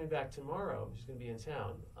 But she's coming back tomorrow. She's going to be in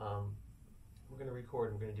town. We're going to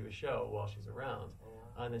record and we're going to do a show while she's around,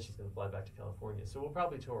 and then she's going to fly back to California. So we'll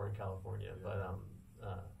probably tour in California,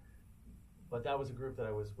 but that was a group that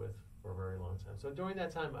I was with for a very long time. So during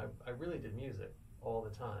that time, I really did music all the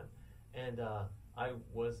time, and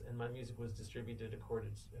my music was distributed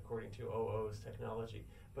according to OO's technology.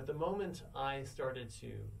 But the moment I started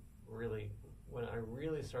to when I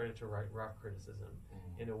really started to write rock criticism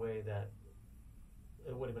in a way that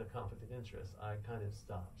it would have been a conflict of interest, I kind of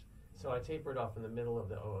stopped. So I tapered off in the middle of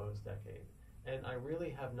the OO's decade, and I really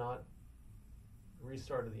have not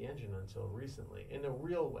restarted the engine until recently in a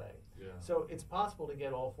real way. So it's possible to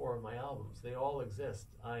get all 4 of my albums. They all exist.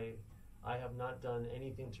 I have not done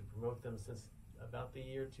anything to promote them since about the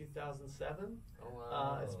year 2007.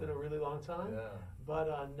 It's been a really long time.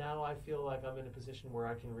 But now I feel like I'm in a position where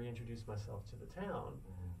I can reintroduce myself to the town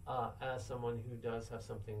as someone who does have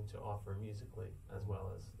something to offer musically as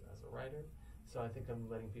well as a writer. So I think I'm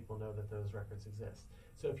letting people know that those records exist.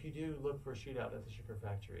 So if you do look for Shoot Out at the Sugar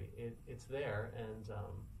Factory, it's there. And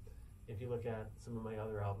if you look at some of my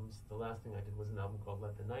other albums, the last thing I did was an album called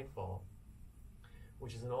Let the Night Fall,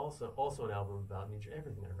 which is also an album about New Jersey.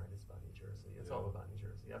 Everything I write is about New Jersey. It's all about New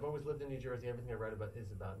Jersey. I've always lived in New Jersey. Everything I write about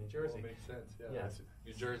is about New Jersey. Well, makes sense. Yes.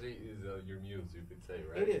 New Jersey is your muse, you could say,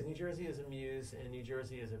 right? It is. New Jersey is a muse, and New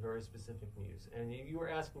Jersey is a very specific muse. And you were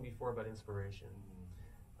asking before about inspiration.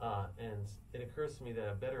 And it occurs to me that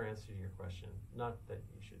a better answer to your question, not that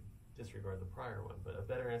you should disregard the prior one, but a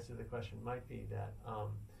better answer to the question might be that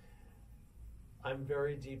I'm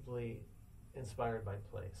very deeply inspired by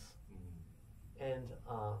place. And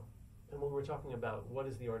when we're talking about what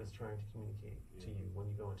is the artist trying to communicate to you when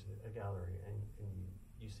you go into a gallery and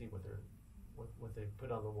you see what they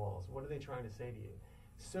put on the walls, what are they trying to say to you?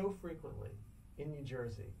 so frequently in New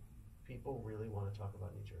Jersey, people really want to talk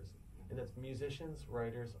about New Jersey. And that's musicians,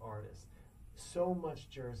 writers, artists. So much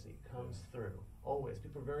Jersey comes through, always.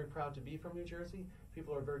 People are very proud to be from New Jersey.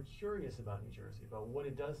 People are very curious about New Jersey, about what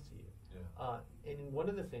it does to you. And one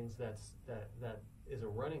of the things that is a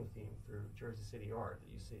running theme through Jersey City art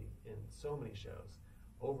that you see in so many shows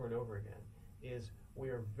over and over again is we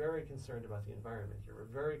are very concerned about the environment here. We're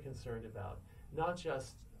very concerned about not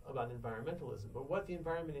just about environmentalism, but what the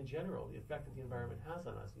environment in general, the effect that the environment has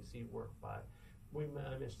on us. You see work by, I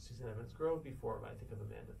mentioned Susan Evans Grove before, but I think of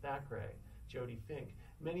Amanda Thackeray, Jody Fink,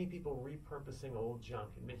 many people repurposing old junk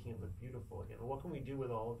and making it look beautiful again. What can we do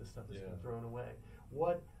with all of this stuff that's been thrown away?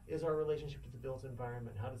 What is our relationship to the built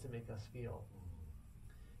environment? How does it make us feel?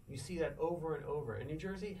 You see that over and over. And New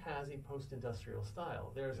Jersey has a post-industrial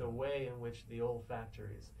style. There's a way in which the old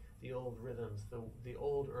factories, the old rhythms, the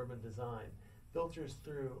old urban design filters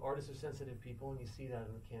through. Artists are sensitive people, and you see that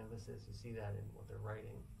in the canvases. You see that in what they're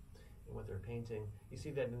writing, in what they're painting. You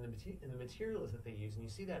see that in the materials that they use, and you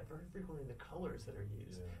see that very frequently in the colors that are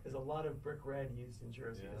used. There's a lot of brick red used in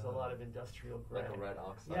Jersey. There's a lot of industrial gray. Like a red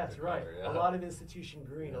oxide. Yes, right. Color, a lot of institution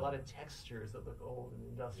green, a lot of textures that look old and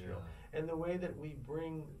industrial. And the way that we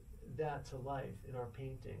bring that to life in our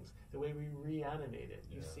paintings, the way we reanimate it,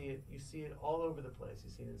 you see it all over the place. You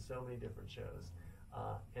see it in so many different shows.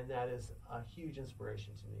 And that is a huge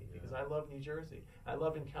inspiration to me because I love New Jersey. I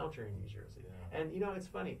love encountering New Jersey. And you know, it's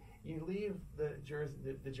funny. You leave the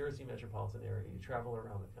Jersey metropolitan area, you travel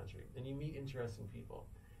around the country, and you meet interesting people.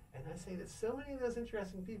 And I say that so many of those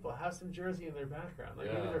interesting people have some Jersey in their background.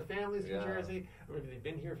 Like maybe their family's from Jersey, or maybe they've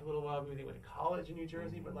been here for a little while, maybe they went to college in New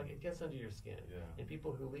Jersey, but like it gets under your skin. And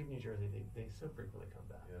people who leave New Jersey, they so frequently come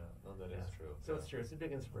back. No, that is true. So it's true. It's a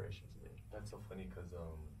big inspiration to me. That's so funny because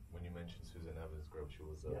when you mentioned Susan Evans Grove, she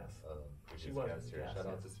was a she was guest here. Shout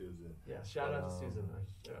out to Susan. Yes, shout out to Susan,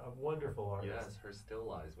 a wonderful artist. Yes, her still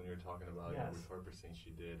lives. When you were talking about repurposing,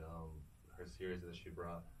 she did her series that she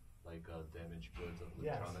brought like damaged goods of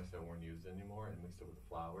electronics that weren't used anymore and mixed it with the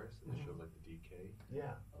flowers, and it shows like the decay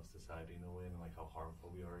of society in a way, and like how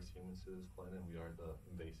harmful we are as humans to this planet. We are the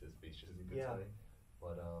invasive species, you could say.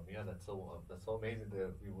 But that's so amazing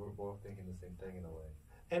that we were both thinking the same thing in a way.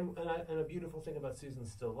 And a beautiful thing about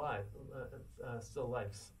Susan's still lifes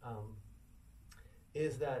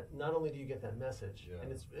is that not only do you get that message,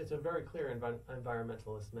 and it's a very clear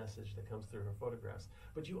environmentalist message that comes through her photographs,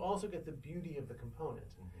 but you also get the beauty of the component.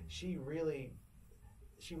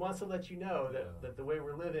 She wants to let you know that the way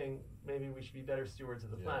we're living, maybe we should be better stewards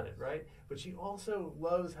of the planet, right? But she also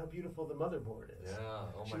loves how beautiful the motherboard is.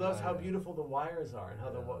 She loves how beautiful the wires are, and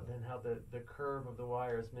how the curve of the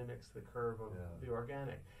wires mimics the curve of the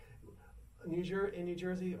organic. In New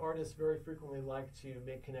Jersey, artists very frequently like to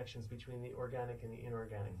make connections between the organic and the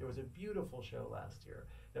inorganic. There was a beautiful show last year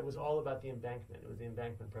that was all about the embankment. It was the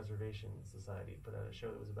Embankment Preservation Society put out a show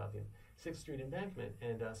that was about the 6th Street embankment,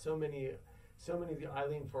 and so many of the,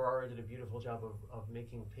 Eileen Ferrara did a beautiful job of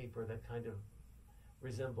making paper that kind of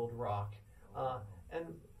resembled rock.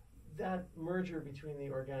 And that merger between the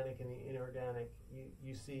organic and the inorganic,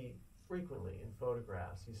 you see frequently in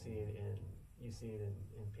photographs. You see it in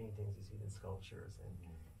paintings, you see it in sculptures, and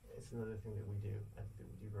it's another thing that we do. I think that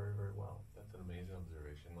we do very, very well. That's an amazing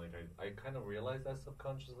observation. Like I kind of realized that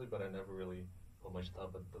subconsciously, but I never really put much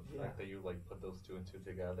thought. But the fact that you like put those two and two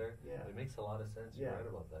together, it makes a lot of sense. You're right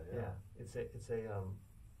about that.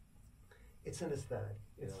 It's an aesthetic.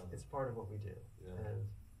 It's part of what we do. And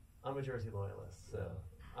I'm a Jersey loyalist, so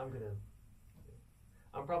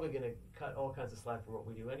I'm probably gonna cut all kinds of slack for what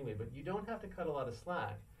we do anyway. But you don't have to cut a lot of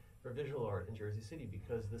slack for visual art in Jersey City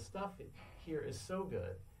because the stuff here is so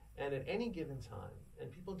good. And at any given time,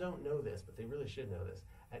 and people don't know this, but they really should know this,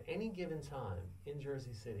 at any given time in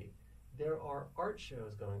Jersey City, there are art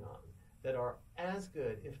shows going on that are as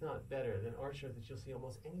good, if not better, than art shows that you'll see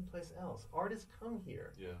almost any place else. Artists come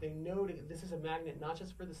here. They know this is a magnet not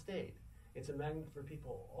just for the state. It's a magnet for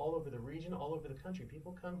people all over the region, all over the country.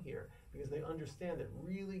 People come here because they understand that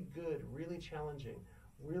really good, really challenging,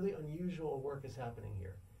 really unusual work is happening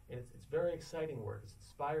here. And it's very exciting work. It's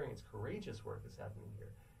inspiring. It's courageous work that's happening here.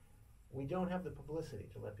 We don't have the publicity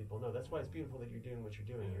to let people know. That's why it's beautiful that you're doing what you're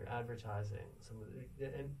doing. You're advertising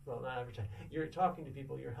not advertising. You're talking to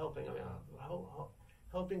people. You're helping. I mean,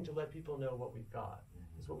 helping to let people know what we've got.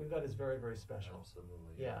 Because what we've got is very, very special.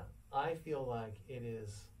 Absolutely. Yeah. I feel like it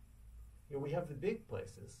is. We have the big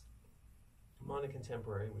places. Mana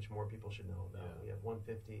Contemporary, which more people should know about. We have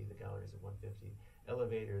 150. The galleries at 150.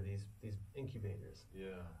 Elevator. These incubators.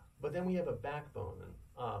 But then we have a backbone.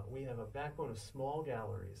 We have a backbone of small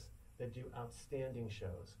galleries that do outstanding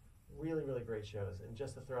shows really, really great shows. And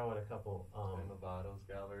just to throw out a couple, and Novato's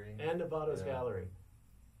gallery. and Novato's gallery.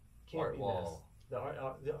 Can't Art be wall. missed.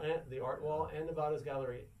 The art wall and Novato's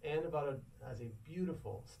gallery, and Novato has a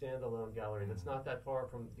beautiful standalone gallery that's not that far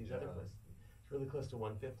from these other places. It's really close to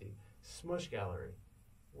 150. Smush Gallery,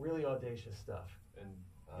 really audacious stuff.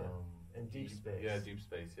 And Deep Space. Yeah, Deep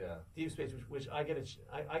Space. Yeah. Deep Space, which I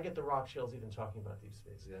get the rock chills even talking about Deep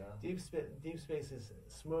Space. Yeah. Deep Space is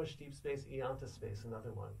Smush, Deep Space, Ianta Space,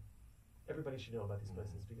 another one. Everybody should know about these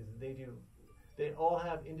places because they all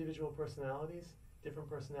have individual personalities, different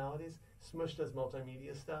personalities. Smush does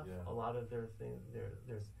multimedia stuff. Yeah. A lot of their thing,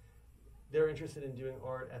 they're interested in doing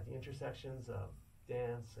art at the intersections of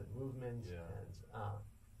dance and movement and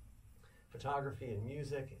photography and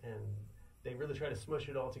music, and they really try to smush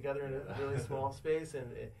it all together in a really small space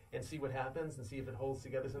and see what happens and see if it holds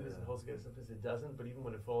together. Sometimes it holds together, sometimes it doesn't, but even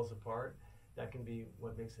when it falls apart, that can be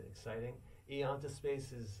what makes it exciting. Ianta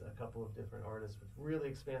Space is a couple of different artists with really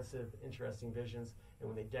expansive, interesting visions, and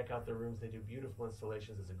when they deck out their rooms, they do beautiful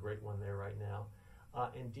installations. There's a great one there right now.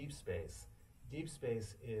 And Deep Space. Deep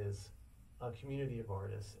Space is a community of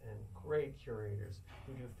artists and great curators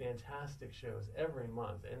who do fantastic shows every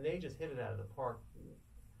month, and they just hit it out of the park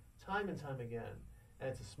time and time again. And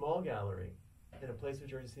it's a small gallery in a place in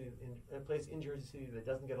Jersey City that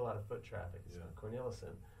doesn't get a lot of foot traffic. It's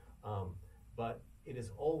Cornelissen, but it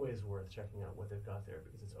is always worth checking out what they've got there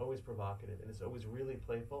because it's always provocative and it's always really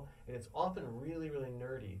playful and it's often really, really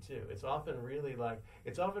nerdy too. It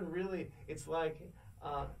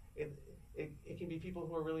can be people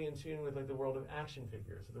who are really in tune with like the world of action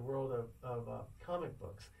figures, or the world of comic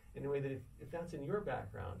books, in a way that if that's in your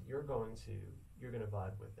background, you're going to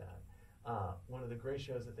vibe with that. One of the great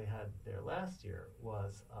shows that they had there last year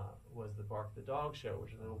was the Bark the Dog show,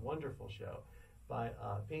 which is a wonderful show by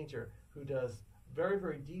a painter who does very,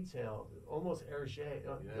 very detailed, almost Hergé,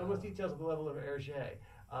 almost details at the level of Hergé,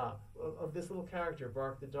 of this little character,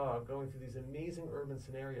 Bark the Dog, going through these amazing urban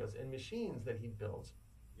scenarios and machines that he built.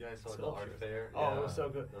 Yeah, I saw the art fair. Oh, it was so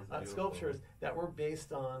good. That was Sculptures that were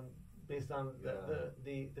based on the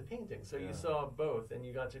painting. So you saw both, and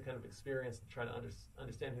you got to kind of experience and try to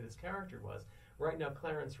understand who this character was. Right now,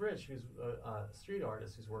 Clarence Rich, who's a street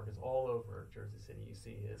artist whose work is all over Jersey City, you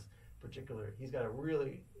see his particular, he's got a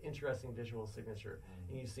really interesting visual signature,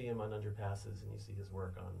 and you see him on underpasses, and you see his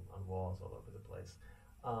work on walls all over the place.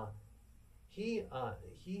 He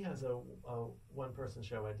has a one-person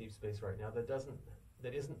show at Deep Space right now that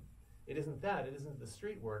isn't the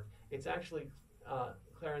street work. It's actually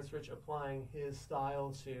Clarence Rich applying his style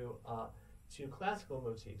to classical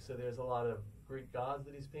motifs. So there's a lot of Greek gods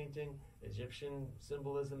that he's painting, Egyptian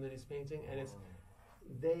symbolism that he's painting, and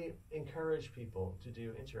they encourage people to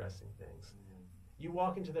do interesting things. You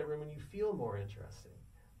walk into that room and you feel more interesting.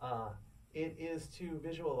 It is to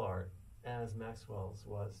visual art as Maxwell's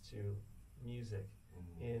was to music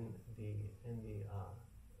in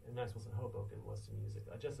Maxwell's in Hoboken was to music.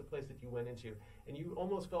 Just a place that you went into and you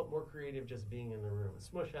almost felt more creative just being in the room.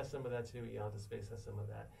 Smush has some of that too. Ianta Space has some of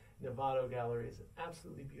that. Novato Gallery is an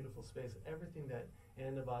absolutely beautiful space. Everything that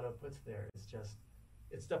Ann Novato puts there is just,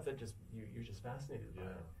 it's stuff that just you're just fascinated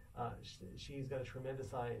by. She's got a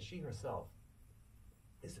tremendous eye, and she herself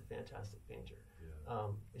is a fantastic painter.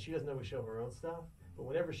 And she doesn't always show her own stuff, but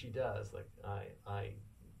whenever she does, like I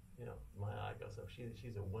my eye goes up.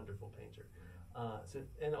 She's a wonderful painter.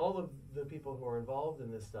 And all of the people who are involved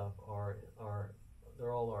in this stuff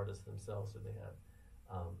they're all artists themselves. So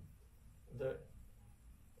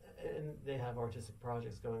they have artistic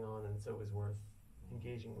projects going on, and it's always worth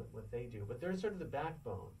engaging with what they do. But they're sort of the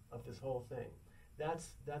backbone of this whole thing.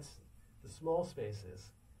 That's the small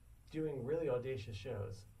spaces doing really audacious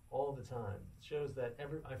shows all the time. Shows that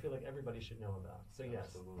I feel like everybody should know about. So yes.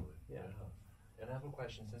 Absolutely. Yeah. And I have a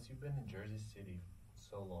question. Since you've been in Jersey City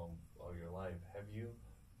so long all your life, how do you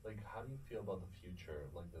feel about the future?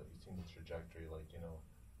 You've seen the trajectory,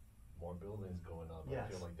 more buildings going up. Yes.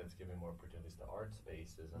 I feel like that's giving more opportunities to art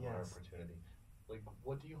spaces and more Yes. opportunity.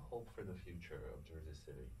 What do you hope for the future of Jersey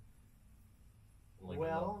City? In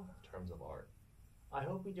terms of art. I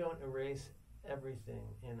hope we don't erase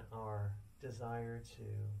everything in our desire to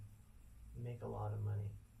make a lot of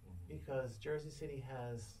money, because Jersey City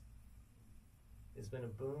it's been a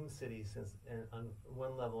boom city on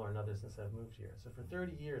one level or another since I've moved here. So for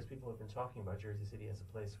 30 years, people have been talking about Jersey City as a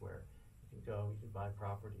place where you can go, you can buy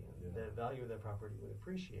property, and the value of that property would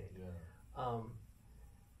appreciate.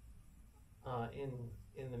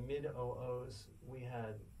 In the mid-00s, we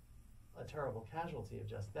had a terrible casualty of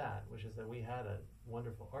just that, which is that we had a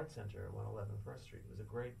wonderful art center at 111 First Street. It was a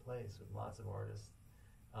great place with lots of artists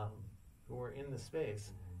who were in the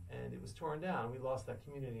space, and it was torn down. We lost that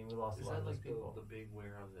community, and we lost a lot of those people. The big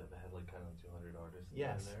warehouse that had like kind of 200 artists?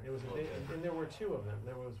 Yes, in there? it was a big, and there were two of them.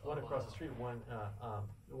 There was one across the street. One,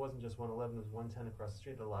 it wasn't just 111. It was 110 across the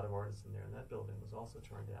street. A lot of artists in there, and that building was also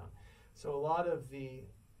torn down. So a lot of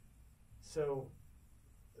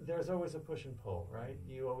there's always a push and pull, right?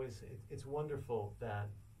 You always, it's wonderful that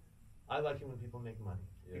I like it when people make money.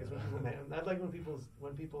 Yeah. Because I like when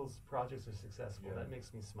people's projects are successful. Yeah. That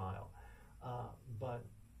makes me smile. But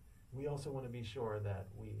we also want to be sure that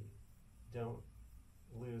we don't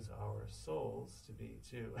lose our souls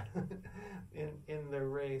in the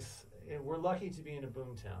race. And we're lucky to be in a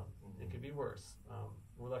boomtown. It could be worse.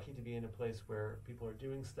 We're lucky to be in a place where people are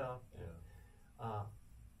doing stuff. Yeah.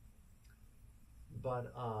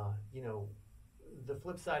 But you know, the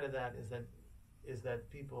flip side of that is that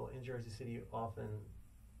people in Jersey City often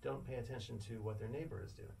don't pay attention to what their neighbor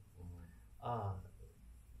is doing.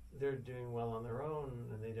 They're doing well on their own,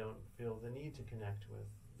 and they don't feel the need to connect with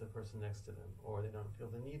the person next to them, or they don't feel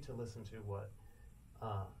the need to listen to what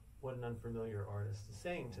an unfamiliar artist is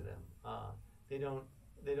saying to them.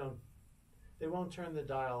 They won't turn the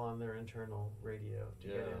dial on their internal radio to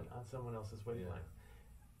get in on someone else's wavelength.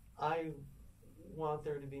 I want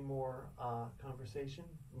there to be more conversation,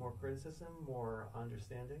 more criticism, more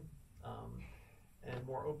understanding, and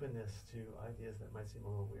more openness to ideas that might seem a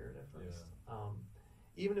little weird at first.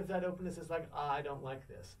 Even if that openness is like, I don't like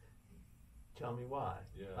this, tell me why.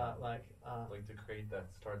 Like to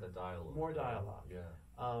start the dialogue. More dialogue.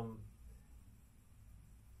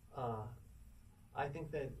 I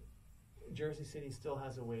think that Jersey City still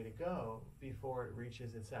has a way to go before it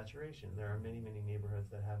reaches its saturation. There are many, many neighborhoods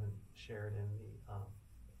that haven't shared in the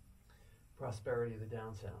prosperity of the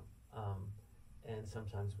downtown. And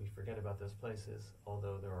sometimes we forget about those places,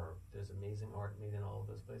 although there's amazing art made in all of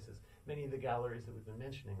those places. Many of the galleries that we've been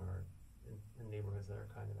mentioning are in neighborhoods that are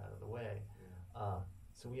kind of out of the way.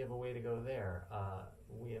 So we have a way to go there.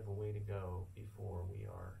 We have a way to go before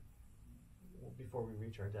we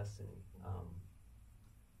reach our destiny,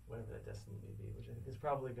 whatever that destiny may be, which I think is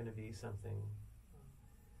probably going to be something.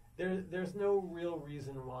 There's no real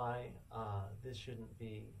reason why this shouldn't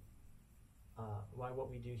be, why what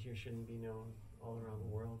we do here shouldn't be known all around the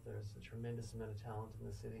world. There's a tremendous amount of talent in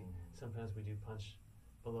the city. Sometimes we do punch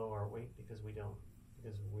below our weight because we're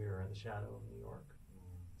in the shadow of New York.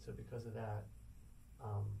 So because of that,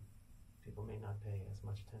 people may not pay as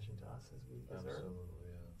much attention to us as we deserve. Absolutely,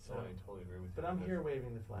 yeah. So, I totally agree with you. But I'm here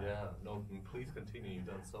waving the flag. Yeah, no, please continue. You've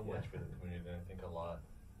done so much for the community, and I think a lot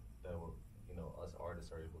that us artists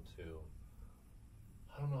are able to.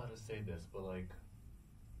 I don't know how to say this, but like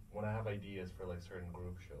when I have ideas for like certain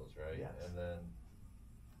group shows, right? Yes. And then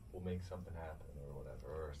we'll make something happen or whatever,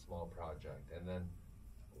 or a small project, and then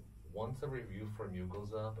once a review from you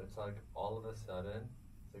goes up, it's like all of a sudden,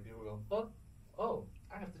 it's like people go, oh,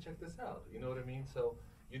 I have to check this out. You know what I mean? So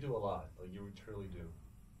you do a lot, like you truly do.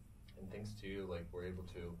 And thanks to you, like we're able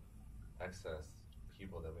to access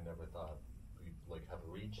people that we never thought we like have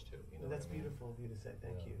a reach to. You know, That's beautiful of you to say.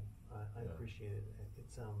 Thank you. I appreciate it.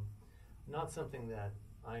 It's not something that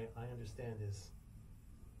I understand is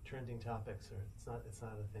trending topics, or it's not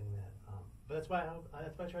a thing that. But that's why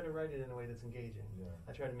I try to write it in a way that's engaging.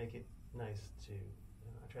 I try to make it nice to.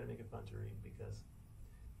 I try to make it fun to read because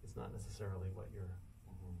it's not necessarily what you're.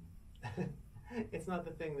 It's not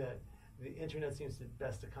the thing that the internet seems to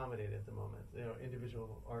best accommodate at the moment.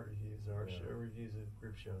 Individual art reviews or reviews of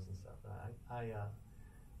group shows and stuff.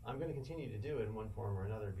 I'm going to continue to do it in one form or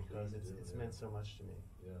another because it's meant so much to me.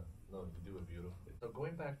 Yeah, no, you do it beautifully. So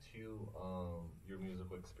going back to your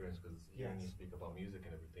musical experience, because hearing you speak about music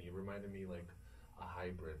and everything, you reminded me like a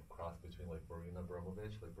hybrid cross between like Marina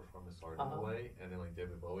Abramovich, like performance art in a way, and then like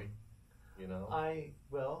David Bowie. You know? I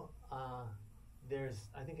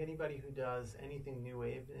think anybody who does anything new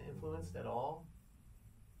wave influenced at all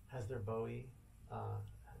has their Bowie,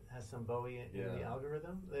 has some Bowie in the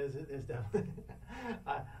algorithm. There's definitely.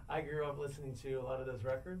 I grew up listening to a lot of those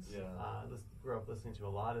records. Grew up listening to a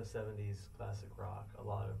lot of 70s classic rock, a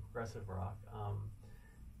lot of progressive rock.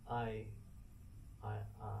 I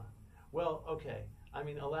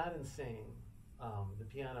mean, Aladdin Sane, the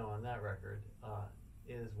piano on that record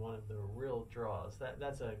is one of the real draws.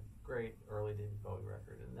 That's a great early David Bowie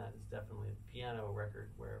record, and that is definitely a piano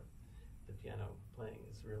record where the piano playing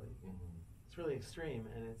is really it's really extreme,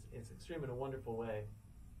 and it's extreme in a wonderful way.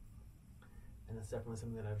 And that's definitely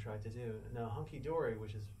something that I've tried to do. Now, Hunky Dory,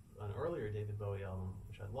 which is an earlier David Bowie album,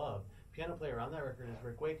 which I love, piano player on that record is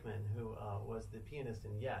Rick Wakeman, who was the pianist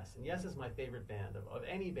in Yes. And Yes is my favorite band of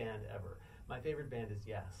any band ever. My favorite band is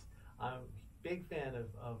Yes. I'm a big fan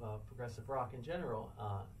of progressive rock in general,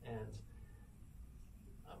 and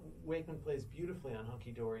Wakeman plays beautifully on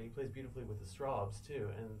Hunky Dory. He plays beautifully with the Straubs too,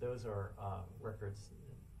 and those are records.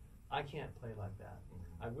 I can't play like that.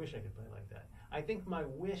 I wish I could play like that. I think my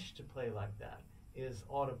wish to play like that is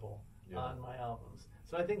audible on my albums.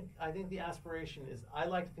 So I think the aspiration is, I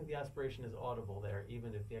like to think the aspiration is audible there,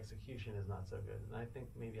 even if the execution is not so good. And I think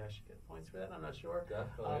maybe I should get points for that. I'm not sure.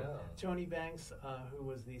 Definitely, Tony Banks, who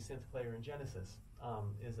was the synth player in Genesis,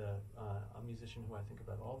 is a musician who I think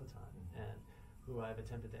about all the time, and who I've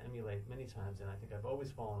attempted to emulate many times, and I think I've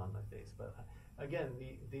always fallen on my face. But again,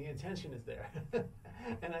 the intention is there,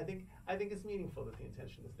 and I think it's meaningful that the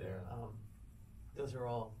intention is there. Those are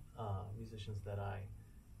all musicians that I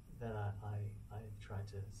try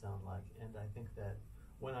to sound like, and I think that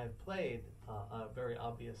when I've played, a very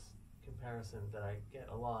obvious comparison that I get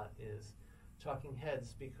a lot is Talking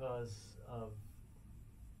Heads, because of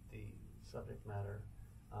the subject matter,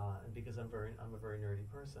 and because I'm a very nerdy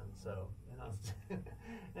person. So and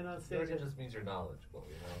on stage, nerdy just means you're knowledgeable,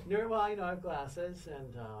 you know. Well, I have glasses,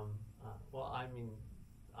 and well, I mean,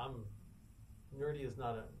 nerdy is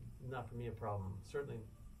not for me a problem. Certainly,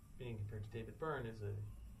 being compared to David Byrne is a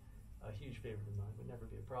huge favorite of mine. Would never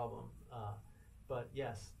be a problem. But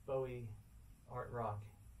yes, Bowie, art rock,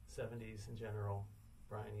 70s in general,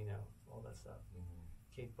 Brian Eno, all that stuff.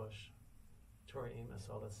 Kate Bush, Tori Amos,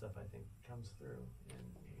 all that stuff I think comes through in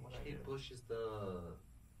what I do. Kate Bush is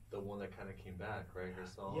the one that kind of came back, right? Her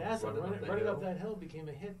song. Yes, Running Up That Hill became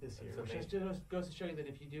a hit this year. Which just goes to show you that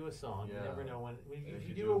if you do a song, you never know when. If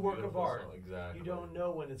you do a work of art, you don't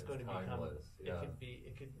know when it's going to become.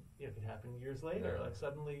 It could happen years later. Like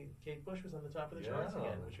suddenly, Kate Bush was on the top of the charts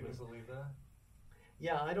again. Which was, believe that?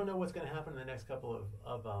 Yeah, I don't know what's going to happen in the next couple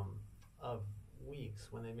of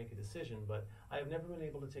weeks when they make a decision, but I have never been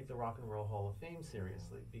able to take the Rock and Roll Hall of Fame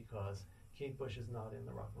seriously because Kate Bush is not in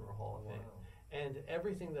the Rock and Roll Hall of Fame. And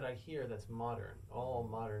everything that I hear that's modern, all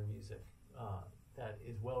modern music, that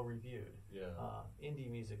is well reviewed, indie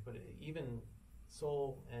music, but even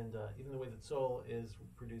soul and even the way that soul is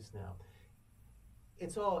produced now,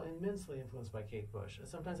 it's all immensely influenced by Kate Bush.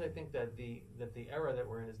 Sometimes I think that the era that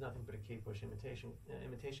we're in is nothing but a Kate Bush imitation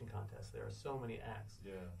contest. There are so many acts.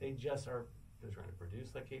 They just are. They're trying to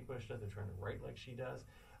produce like Kate Bush does. They're trying to write like she does.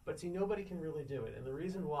 But see, nobody can really do it. And the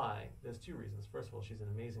reason why, there's two reasons. First of all, she's an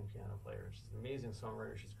amazing piano player. She's an amazing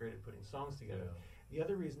songwriter. She's great at putting songs together. The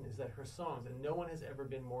other reason is that her songs, and no one has ever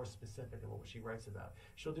been more specific about what she writes about.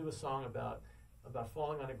 She'll do a song about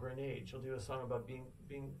falling on a grenade. She'll do a song about being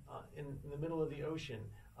in the middle of the ocean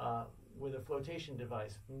with a flotation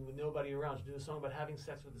device with nobody around. She'll do a song about having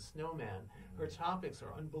sex with a snowman. Her topics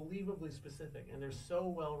are unbelievably specific, and they're so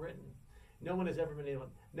well written. No one has ever been able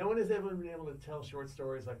to tell short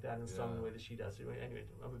stories like that and sung the way that she does. So anyway,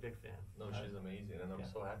 I'm a big fan. No, she's amazing, and I'm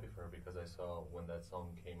so happy for her because I saw when that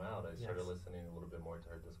song came out, I started listening a little bit more to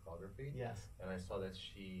her discography. Yes. And I saw that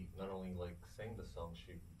she not only sang the song,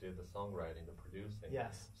 she did the songwriting, the producing.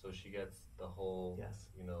 Yes. So she gets the whole,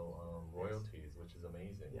 royalties, which is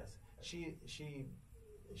amazing. Yes. She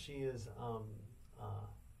is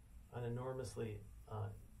an enormously.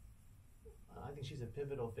 I think she's a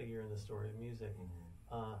pivotal figure in the story of music.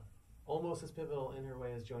 Almost as pivotal in her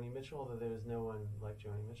way as Joni Mitchell, although there is no one like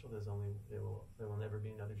Joni Mitchell. There will never be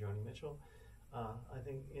another Joni Mitchell. I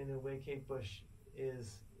think in a way Kate Bush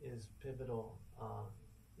is pivotal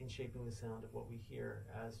in shaping the sound of what we hear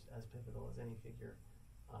as pivotal as any figure.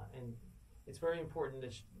 And it's very important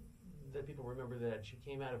that people remember that she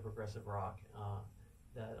came out of progressive rock,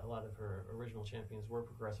 that a lot of her original champions were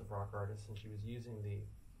progressive rock artists, and she was using the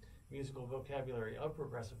musical vocabulary of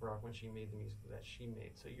progressive rock when she made the music that she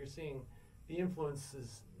made. So you're seeing the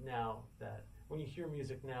influences now that when you hear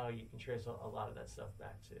music now, you can trace a lot of that stuff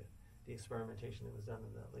back to the experimentation that was done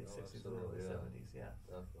in the late 60s and early 70s.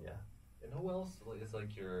 Definitely. And who else is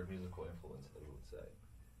like your musical influence that you would say?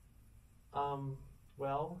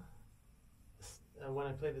 Well, when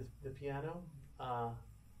I play the piano,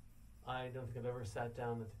 I don't think I've ever sat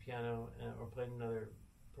down at the piano or played another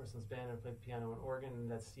person's band and played piano and organ, and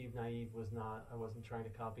that Steve Naive I wasn't trying to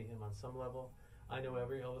copy him on some level. I know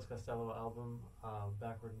every Elvis Costello album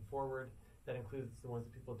backward and forward. That includes the ones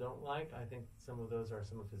that people don't like. I think some of those are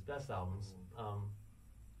some of his best albums. I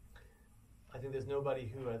think there's nobody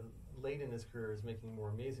who late in his career is making more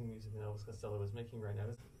amazing music than Elvis Costello is making right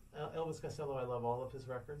now. Elvis Costello, I love all of his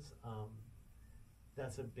records.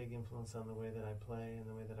 That's a big influence on the way that I play and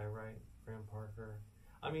the way that I write. Graham Parker.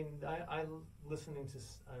 I mean,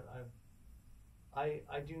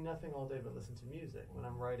 I do nothing all day but listen to music. When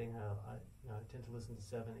I'm writing, I tend to listen to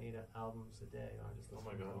 7, 8 albums a day. Or I just listen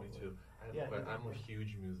Oh my God, me too. I'm a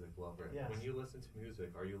huge music lover. Yes. When you listen to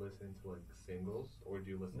music, are you listening to like singles or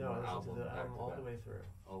do you listen No, to I the listen album to the back album to all back? the way through.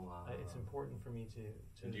 Oh wow. It's important for me to.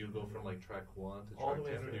 And do you go from like track 1 to all track the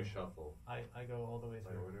way 10 or do you through. shuffle? I go all the way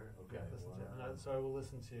By through. order? Okay. Yeah, listen to, Wow. so I will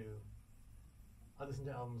listen to. I listen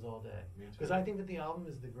to albums all day Me too. because I think that the album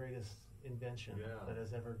is the greatest invention Yeah. that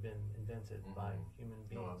has ever been invented by human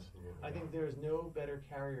beings. No, absolutely. I think there's no better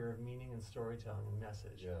carrier of meaning and storytelling and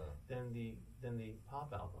message Yeah. than the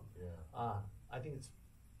pop album. Yeah. I think it's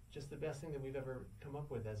just the best thing that we've ever come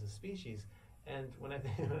up with as a species. And when I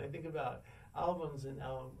think about albums and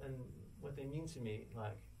what they mean to me,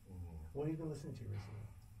 like, what have you been listening to recently?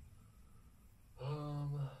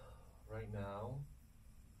 Right now,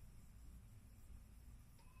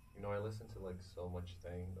 I listen to like so much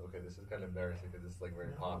thing. Okay, this is kind of embarrassing because this is like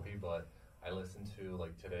very poppy, but I listened to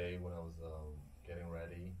like today when I was getting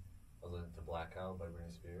ready. I was listening to Blackout by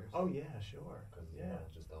Britney Spears. Oh yeah, sure. Because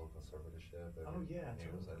just the whole conservatorship.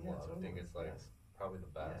 News I love. I think it's like probably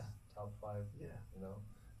the best top 5. Yeah.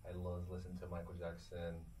 I love listening to Michael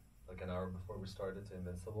Jackson. Like an hour before we started to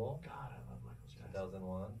Invincible. God, I love Michael Jackson.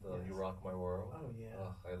 2001, You Rock My World. Oh yeah.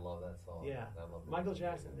 I love that song. Yeah. I love Michael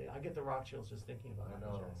Jackson. I get the rock chills just thinking about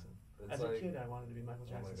Michael Jackson. It's As a kid, I wanted to be Michael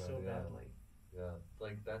Jackson so badly. Yeah,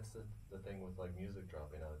 like that's the thing with like music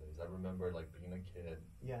dropping nowadays. I remember like being a kid,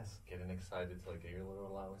 getting excited to like get your little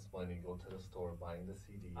allowance money, go to the store, buying the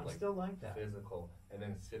CD, I'm like still like that. physical, and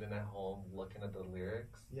then sitting at home looking at the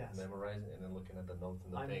lyrics, memorizing, and then looking at the notes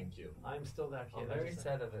and the thank you. I'm still that kid. I'm very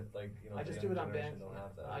sad of it. Like I just do it on Bandcamp.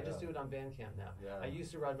 I just do it on Bandcamp now. Yeah. I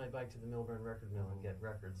used to ride my bike to the Bergen Record mill and get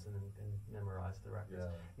records and memorize the records.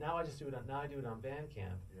 Yeah. Now I do it on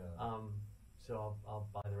Bandcamp. Yeah. So I'll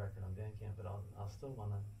buy the record on Bandcamp, but I'll still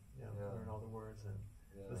want to learn all the words and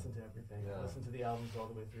listen to everything. Yeah. Listen to the albums all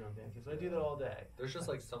the way through on Bandcamp. So I do that all day. There's just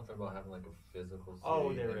like something about having like a physical CD.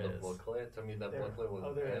 Oh, there and is. The booklet. To me, that booklet was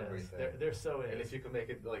everything. There so is. And if you could make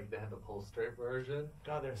it like they have the post-straight version.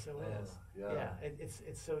 God, there so is. Yeah.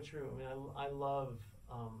 It's so true. I mean, I love.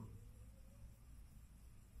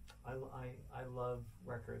 I love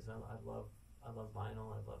records. I love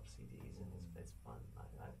vinyl. I love CDs, and it's fun.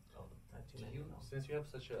 I have too many. Since you have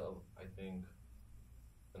such I think,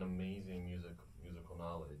 an amazing musical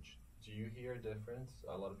knowledge, do you hear a difference?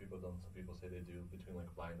 A lot of people don't. Some people say they do between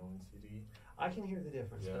like vinyl and CD. I can hear the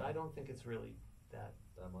difference, but I don't think it's really that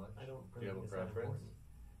much. I don't Do really you have think a it's that preference?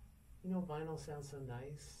 important. Vinyl sounds so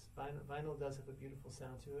nice. Vinyl does have a beautiful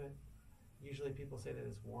sound to it. Usually people say that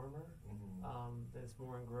it's warmer, that it's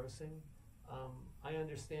more engrossing. I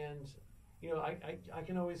understand. I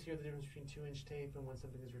can always hear the difference between 2-inch tape and when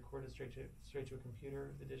something is recorded straight to a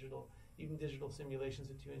computer. Even digital simulations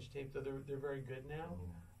of 2-inch tape, though they're very good now.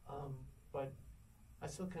 But I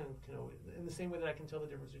still can in the same way that I can tell the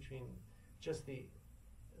difference between just the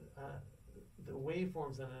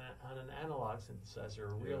waveforms on an analog synthesizer,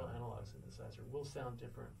 a real analog synthesizer, will sound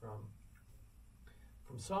different from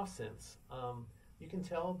soft synths. You can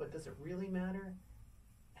tell, but does it really matter?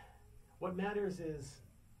 What matters is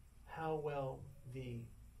how well the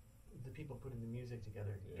people putting the music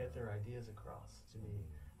together get their ideas across to me.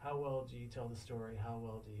 How well do you tell the story?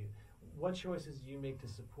 What choices do you make to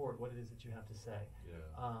support what it is that you have to say?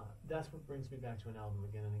 That's what brings me back to an album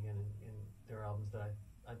again and again, and there are albums that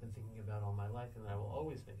I've been thinking about all my life and that I will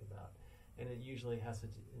always think about. And it usually has to,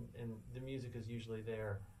 and the music is usually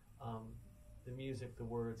there. The music, the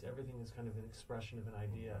words, everything is kind of an expression of an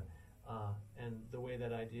idea. And the way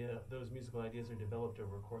that those musical ideas are developed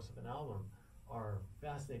over a course of an album are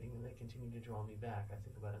fascinating, and they continue to draw me back. I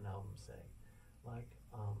think about an album, say, like,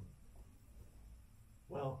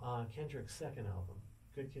 Kendrick's second album,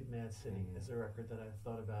 Good Kid, Mad City, is a record that I've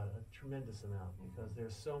thought about a tremendous amount because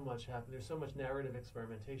there's so much there's so much narrative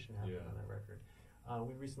experimentation happening on that record.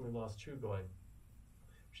 We recently lost Trugoy,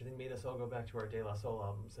 which I think made us all go back to our De La Soul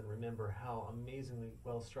albums and remember how amazingly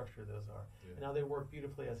well structured those are, and how they work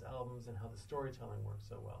beautifully as albums, and how the storytelling works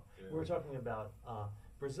so well. We were talking about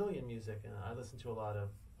Brazilian music, and I listen to a lot of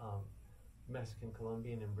Mexican,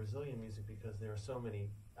 Colombian, and Brazilian music because there are so many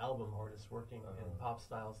album artists working in pop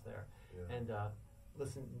styles there, and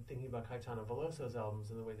thinking about Caetano Veloso's albums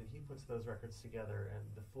and the way that he puts those records together, and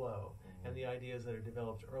the flow, and the ideas that are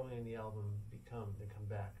developed early in the album come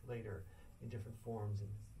back later in different forms, and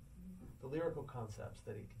the lyrical concepts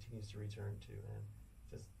that he continues to return to, and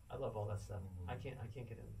just I love all that stuff. I really can't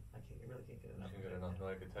get enough. I can't get enough. No,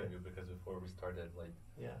 I could tell you because before we started,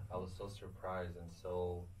 I was so surprised and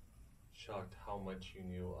so shocked how much you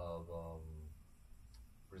knew of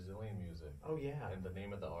Brazilian music. Oh yeah. And the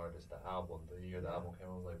name of the artist, the album, the year the album came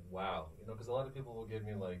out, I was like, wow. You know, because a lot of people will give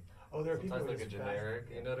me like, oh, there are people sometimes like a generic,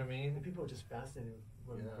 you know what I mean? And people are just fascinated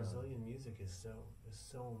when Brazilian music is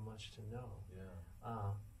so much to know. Yeah.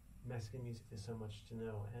 Mexican music is so much to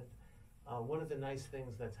know. And one of the nice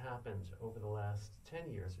things that's happened over the last 10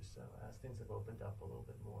 years or so, as things have opened up a little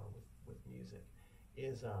bit more with music,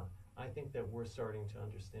 is I think that we're starting to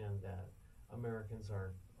understand that Americans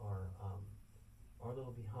are a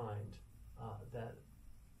little behind. That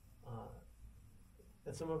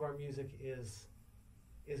some of our music is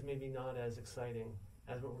maybe not as exciting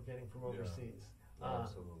as what we're getting from overseas.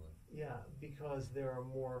 Absolutely. Yeah, because there's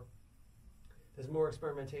more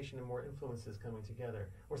experimentation and more influences coming together.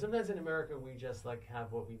 Or sometimes in America we just like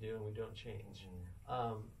have what we do and we don't change.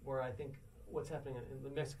 Where I think what's happening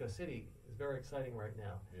in Mexico City is very exciting right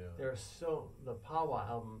now. Yeah. The Pawa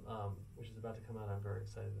album, which is about to come out, I'm very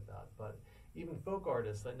excited about. But even folk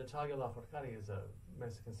artists like Natalia Lafourcade is a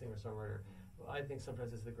Mexican singer-songwriter. I think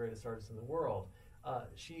sometimes is the greatest artist in the world.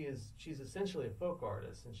 She's essentially a folk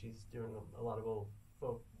artist, and she's doing a lot of old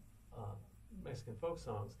folk Mexican folk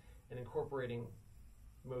songs and incorporating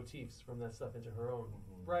motifs from that stuff into her own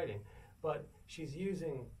writing. But she's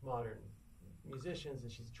using modern musicians,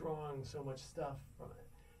 and she's drawing so much stuff from it.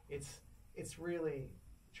 It's really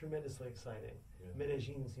tremendously exciting. Yeah.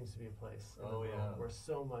 Medellin seems to be a place in the world where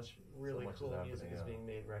so much really cool music is being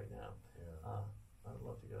made right now. Yeah. I'd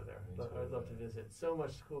love to go there, but I'd love to visit. So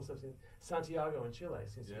much cool stuff. Santiago in Chile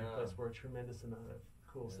seems to be a place where a tremendous amount of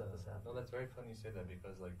cool stuff is happening. No, that's very funny you say that,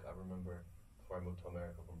 because like I remember before I moved to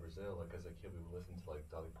America from Brazil, like as a kid we would listen to like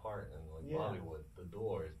Dolly Parton and like Bollywood, The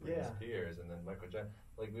Doors, Britney Spears, and then Michael Jackson.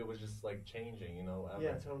 Like it was just like changing, you know.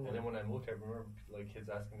 Yeah, totally. And then when I moved here, I remember like kids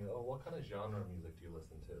asking me, "Oh, what kind of genre of music do you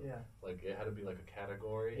listen to?" Yeah. Like it had to be like a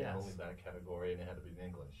category, and only that category, and it had to be in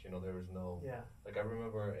English. You know, there was no. Yeah. Like I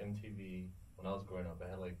remember MTV when I was growing up, it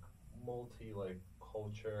had like multi like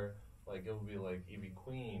culture. Like it would be like Evie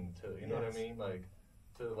Queen to you know what I mean, like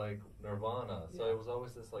to like Nirvana. So it was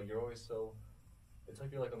always this like you're always so. It's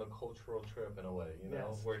like you're like on a cultural trip in a way, you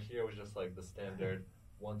know. Where here was just like the standard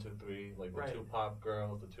 1, 2, 3, like the two pop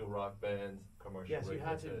girls, the 2 rock bands, commercial. Yes, you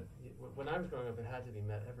had to. When I was growing up, it had to be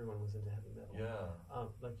metal. Everyone was into heavy metal. Yeah.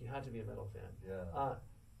 Like you had to be a metal fan. Yeah.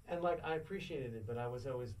 And like I appreciated it, but I was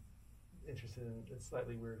always interested in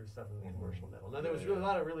slightly weirder stuff in the commercial metal. Now there was really a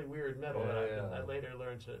lot of really weird metal that I later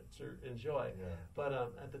learned to enjoy. Yeah. But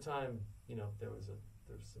at the time, you know, there was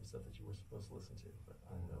some stuff that you were supposed to listen to, but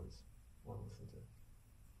I always want to listen to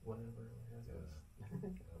whatever as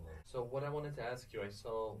is. So what I wanted to ask you, I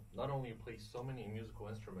saw not only you play so many musical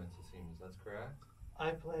instruments, it seems, that's correct?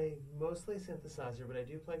 I play mostly synthesizer, but I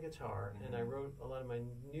do play guitar, and I wrote a lot of my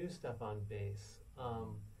new stuff on bass.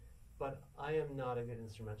 But I am not a good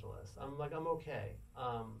instrumentalist. I'm okay.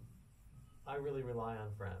 I really rely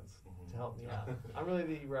on friends to help me out. I'm really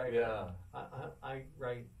the writer. Yeah. I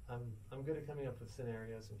write. I'm good at coming up with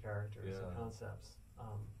scenarios and characters and concepts.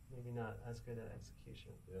 Maybe not as good at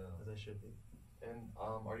execution as I should be. And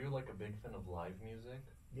are you like a big fan of live music?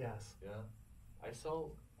 Yes. Yeah. I saw.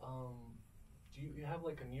 Do you have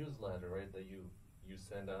like a newsletter, right, that you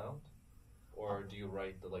send out, or do you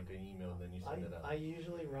write like an email and then you send it out? I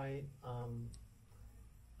usually write.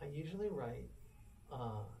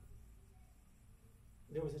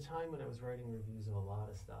 There was a time when I was writing reviews of a lot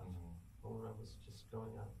of stuff, when I was just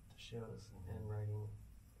going out to shows and writing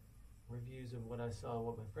reviews of what I saw,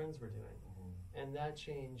 what my friends were doing. And that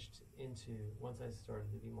changed into, once I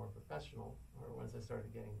started to be more professional, or once I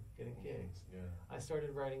started getting gigs, I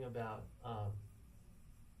started writing about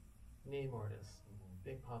name artists,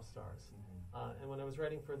 big pop stars. And when I was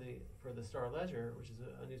writing for the Star-Ledger, which is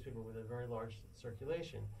a newspaper with a very large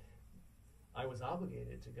circulation, I was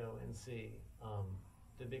obligated to go and see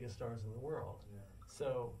the biggest stars in the world.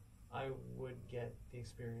 So I would get the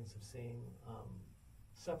experience of seeing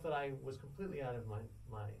stuff that I was completely out of my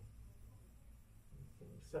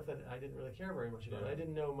stuff that I didn't really care very much about. I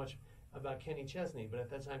didn't know much about Kenny Chesney, but at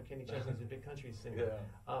that time Kenny Chesney was a big country singer.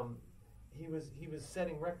 He was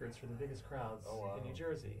setting records for the biggest crowds in New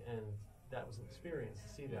Jersey, and that was an experience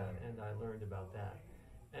to see that, and I learned about that.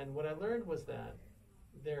 And what I learned was that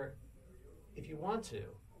if you want to,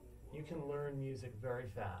 you can learn music very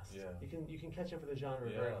fast. You can catch up with the genre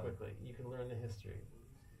very quickly. You can learn the history.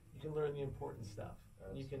 You can learn the important stuff.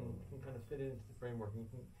 You can kind of fit it into the framework.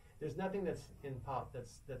 There's nothing that's in pop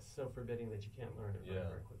that's so forbidding that you can't learn it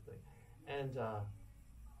very quickly. And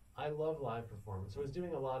I love live performance. So I was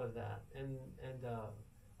doing a lot of that, and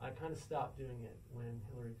I kind of stopped doing it when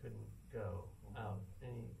Hillary couldn't go out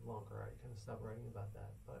any longer. I kind of stopped writing about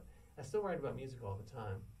that, but I still write about music all the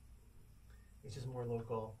time. It's just more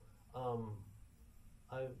local.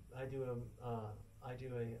 I do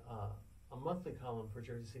a monthly column for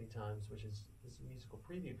Jersey City Times, which is a musical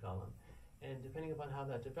preview column. And depending upon how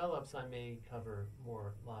that develops, I may cover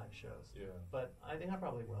more live shows. Yeah. But I think I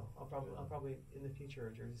probably will. I'll probably in the future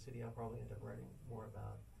in Jersey City, I'll probably end up writing more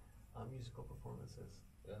about musical performances.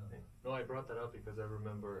 Yeah. No, I brought that up because I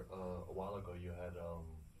remember a while ago you had,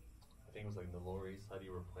 I think it was like the Lower East Side,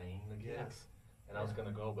 you were playing the gig. Yes. And I was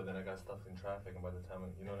gonna go, but then I got stuck in traffic, and by the time,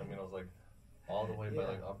 you know what I mean, I was like all the way by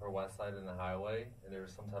like Upper West Side in the highway, and there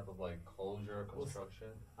was some type of like closure or construction.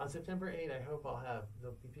 On September 8th, I hope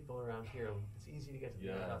there'll be people around here. It's easy to get to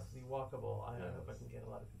the house, to be walkable. I hope I can get a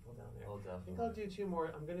lot of people down there. Oh, definitely. I think I'll do two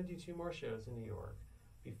more. I'm gonna do two more shows in New York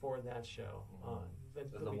before that show.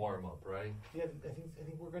 As the warm up, right? Yeah, I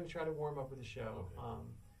think we're going to try to warm up with the show.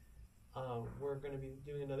 Okay. We're going to be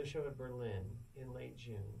doing another show at Berlin in late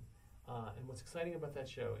June. And what's exciting about that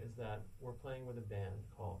show is that we're playing with a band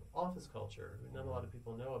called Office Culture, who not a lot of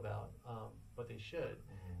people know about, but they should.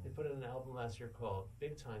 They put out an album last year called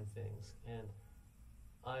Big Time Things, and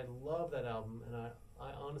I love that album, and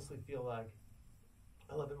I honestly feel like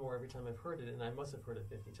I love it more every time I've heard it, and I must have heard it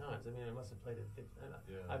 50 times. I mean, I must have played it 50,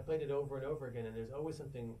 I've played it over and over again, and there's always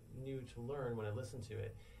something new to learn when I listen to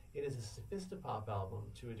it. It is a sophisti-pop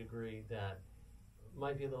album to a degree that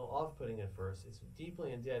might be a little off-putting at first. It's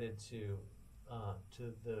deeply indebted to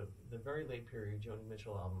the very late period Joni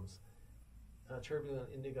Mitchell albums, Turbulent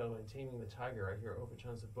Indigo and Taming the Tiger. I hear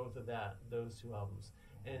overtones of both of those two albums.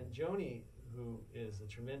 And Joni, who is a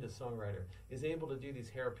tremendous songwriter, is able to do these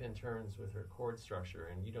hairpin turns with her chord structure,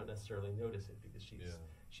 and you don't necessarily notice it because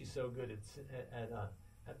she's so good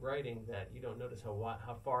at writing that you don't notice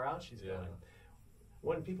how far out she's going.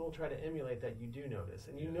 When people try to emulate that, you do notice,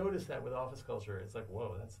 and you notice that with Office Culture. It's like,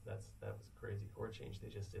 whoa, that was a crazy chord change they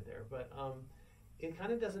just did there. But it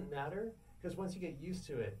kind of doesn't matter, because once you get used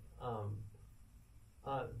to it,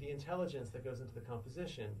 the intelligence that goes into the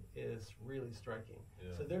composition is really striking.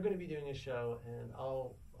 So they're going to be doing a show, and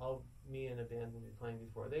me and a band will be playing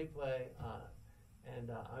before they play,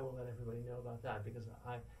 and I will let everybody know about that, because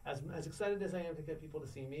as excited as I am to get people to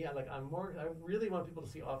see me, I really want people to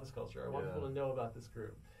see Office Culture. I want people to know about this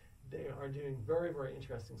group. They are doing very, very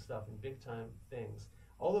interesting stuff and big time things.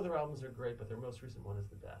 All of their albums are great, but their most recent one is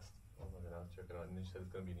the best. Oh my God, I'll check it out. And you said it's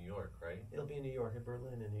going to be New York, right? It'll be in New York, in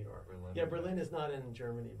Berlin in New York. Berlin is not in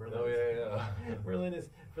Germany. Berlin. Berlin is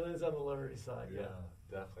on the Lower East Side.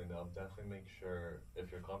 Definitely. I'll definitely make sure,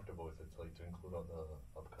 if you're comfortable with it, to include all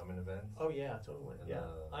the upcoming events. Oh yeah, totally. And,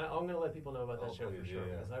 I'm going to let people know about that show for sure,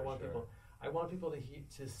 because I want people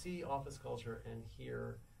to see Office Culture and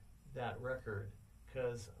hear that record,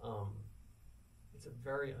 because it's a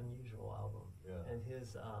very unusual album, and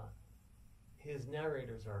his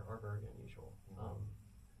narrators are very unusual.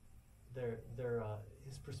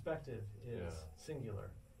 His perspective is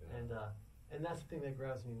singular, and that's the thing that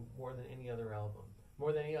grabs me more than any other album,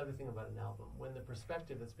 more than any other thing about an album. When the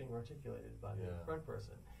perspective that's being articulated by the front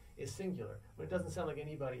person is singular, when it doesn't sound like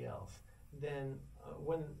anybody else, then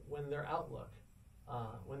when their outlook,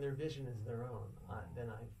 when their vision is their own, then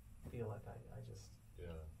I feel like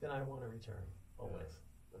then I want to return always.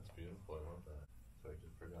 That's beautiful. I love that. So I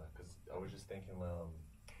just forgot, because I was just thinking,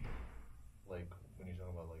 like when you're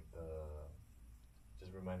talking about like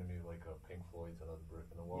just reminded me of like Pink Floyd's Another Brick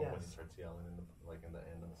in the Wall, when he starts yelling in the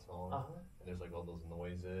end of the song, and there's like all those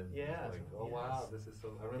noises. Like, oh wow, this is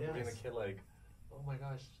so. I remember being a kid, like, oh my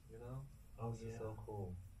gosh, this is so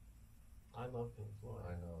cool. I love Pink Floyd.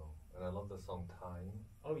 I know, and I love the song Time.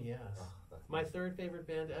 Oh yes, my third favorite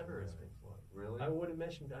band ever is Pink Floyd. Really? I would have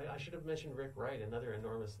mentioned. I should have mentioned Rick Wright, another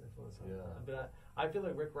enormous influence on that. But I feel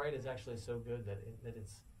like Rick Wright is actually so good that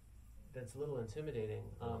it's a little intimidating.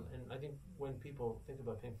 And I think when people think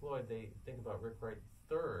about Pink Floyd, they think about Rick Wright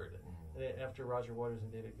third, after Roger Waters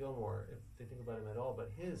and David Gilmour, if they think about him at all.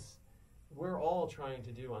 But we're all trying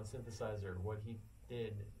to do on synthesizer what he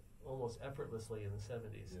did almost effortlessly in the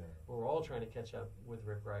 70s. We're all trying to catch up with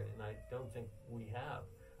Rick Wright, and I don't think we have.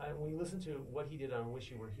 When you listen to what he did on Wish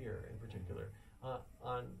You Were Here in particular,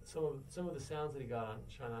 on some of the sounds that he got on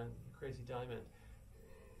Shine On Crazy Diamond,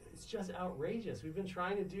 it's just outrageous. We've been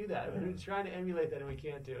trying to do that. We've been trying to emulate that, and we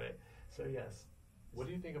can't do it. So yes. What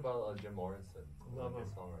do you think about Jim Morrison? Love him.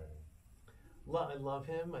 Songwriting. I love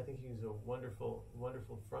him. I think he's a wonderful,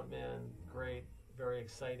 wonderful frontman. Great, very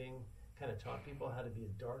exciting. Kind of taught people how to be a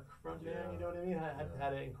dark frontman. You know what I mean? How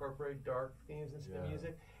to incorporate dark themes into the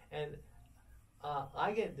music. And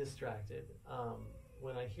I get distracted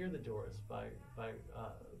when I hear The Doors by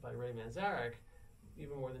Ray Manzarek,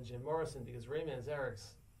 even more than Jim Morrison, because Ray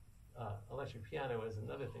Manzarek's electric piano is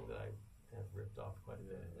another thing that I have ripped off quite a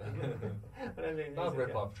bit. But I mean, not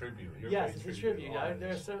rip off, tribute. Yes, it's a tribute.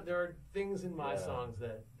 There are things in my Yeah. songs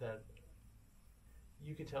that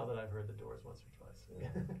you could tell that I've heard the Doors once or twice. Yeah,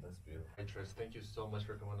 that's beautiful. Hey, Tris, thank you so much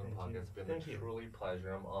for coming on the Thank you. podcast. It's been Thank a you. truly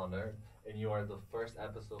pleasure. I'm honored. And you are the first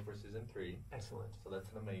episode for season 3. Excellent. So that's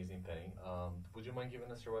an amazing thing. Would you mind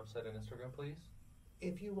giving us your website and Instagram, please?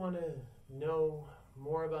 If you want to know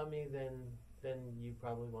more about me than you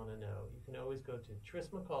probably want to know, you can always go to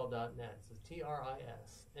trismccall.net. So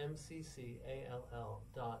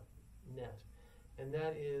TrisMcCall.net. And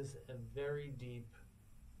that is a very deep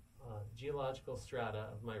geological strata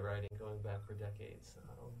of my writing going back for decades.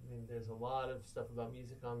 I mean, there's a lot of stuff about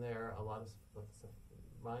music on there, a lot of stuff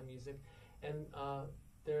my music, and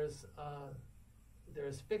there's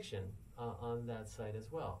fiction on that site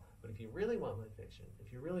as well. But if you really want my fiction,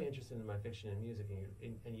 if you're really interested in my fiction and music,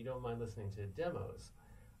 and you don't mind listening to demos,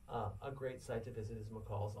 a great site to visit is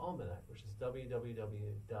McCall's Almanac, which is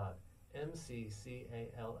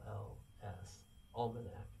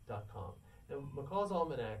www.mccalls.almanac.com. And McCall's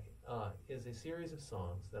Almanac is a series of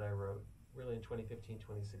songs that I wrote really in 2015,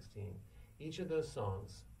 2016. Each of those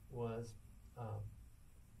songs was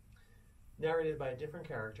narrated by a different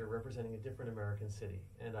character representing a different American city.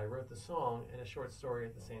 And I wrote the song and a short story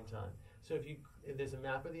at the same time. So if there's a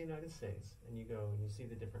map of the United States, and you go and you see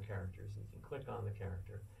the different characters, and you can click on the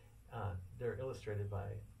character, they're illustrated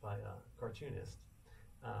by a cartoonist.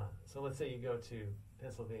 So let's say you go to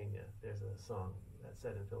Pennsylvania, there's a song that's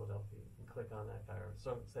set in Philadelphia. You can click on that guy, or a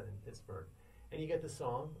song set in Pittsburgh. And you get the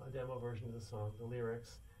song, a demo version of the song, the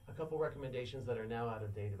lyrics, a couple recommendations that are now out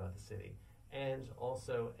of date about the city, and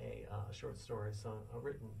also a short story song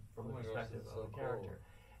written from the perspective of the character.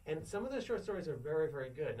 Cool. And some of those short stories are very, very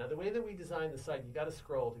good. Now, the way that we designed the site, you got to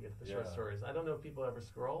scroll to get to the short stories. I don't know if people ever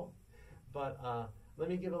scroll, but let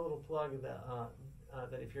me give a little plug that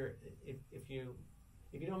if you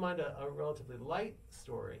don't mind a relatively light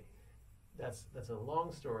story, that's a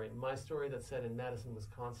long story. My story that's set in Madison,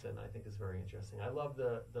 Wisconsin, I think is very interesting. I love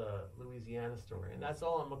the Louisiana story, and that's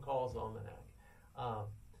all on McCall's Almanac.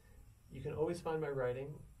 You can always find my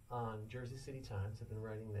writing on Jersey City Times. I've been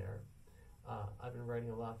writing there. I've been writing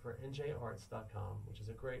a lot for njarts.com, which is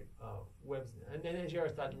a great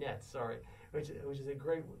njarts.net, sorry, which is a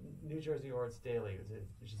great New Jersey Arts Daily,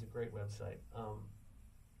 which is a great website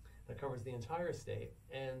that covers the entire state.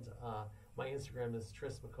 And my Instagram is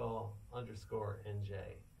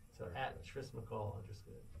trismccall_NJ. So at trismccall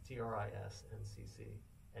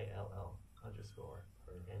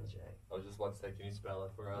TrisMcCall_NJ. I was just about to say, can you spell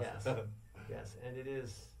it for us? Yes, yes, and it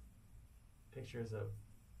is pictures of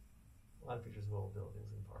a lot of pictures of old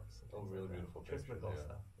buildings and parks. And really like beautiful Tris pictures. McCall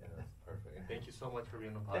stuff. Yeah. Perfect. And thank you so much for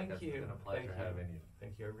being on the podcast. Thank you. It's been a pleasure having you.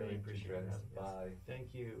 Thank you. I really appreciate it. Bye.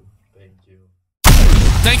 Thank you. Thank you.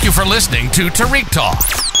 Thank you for listening to Tarik Talk.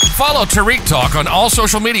 Follow Tarik Talk on all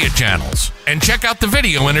social media channels and check out the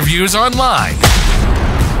video interviews online.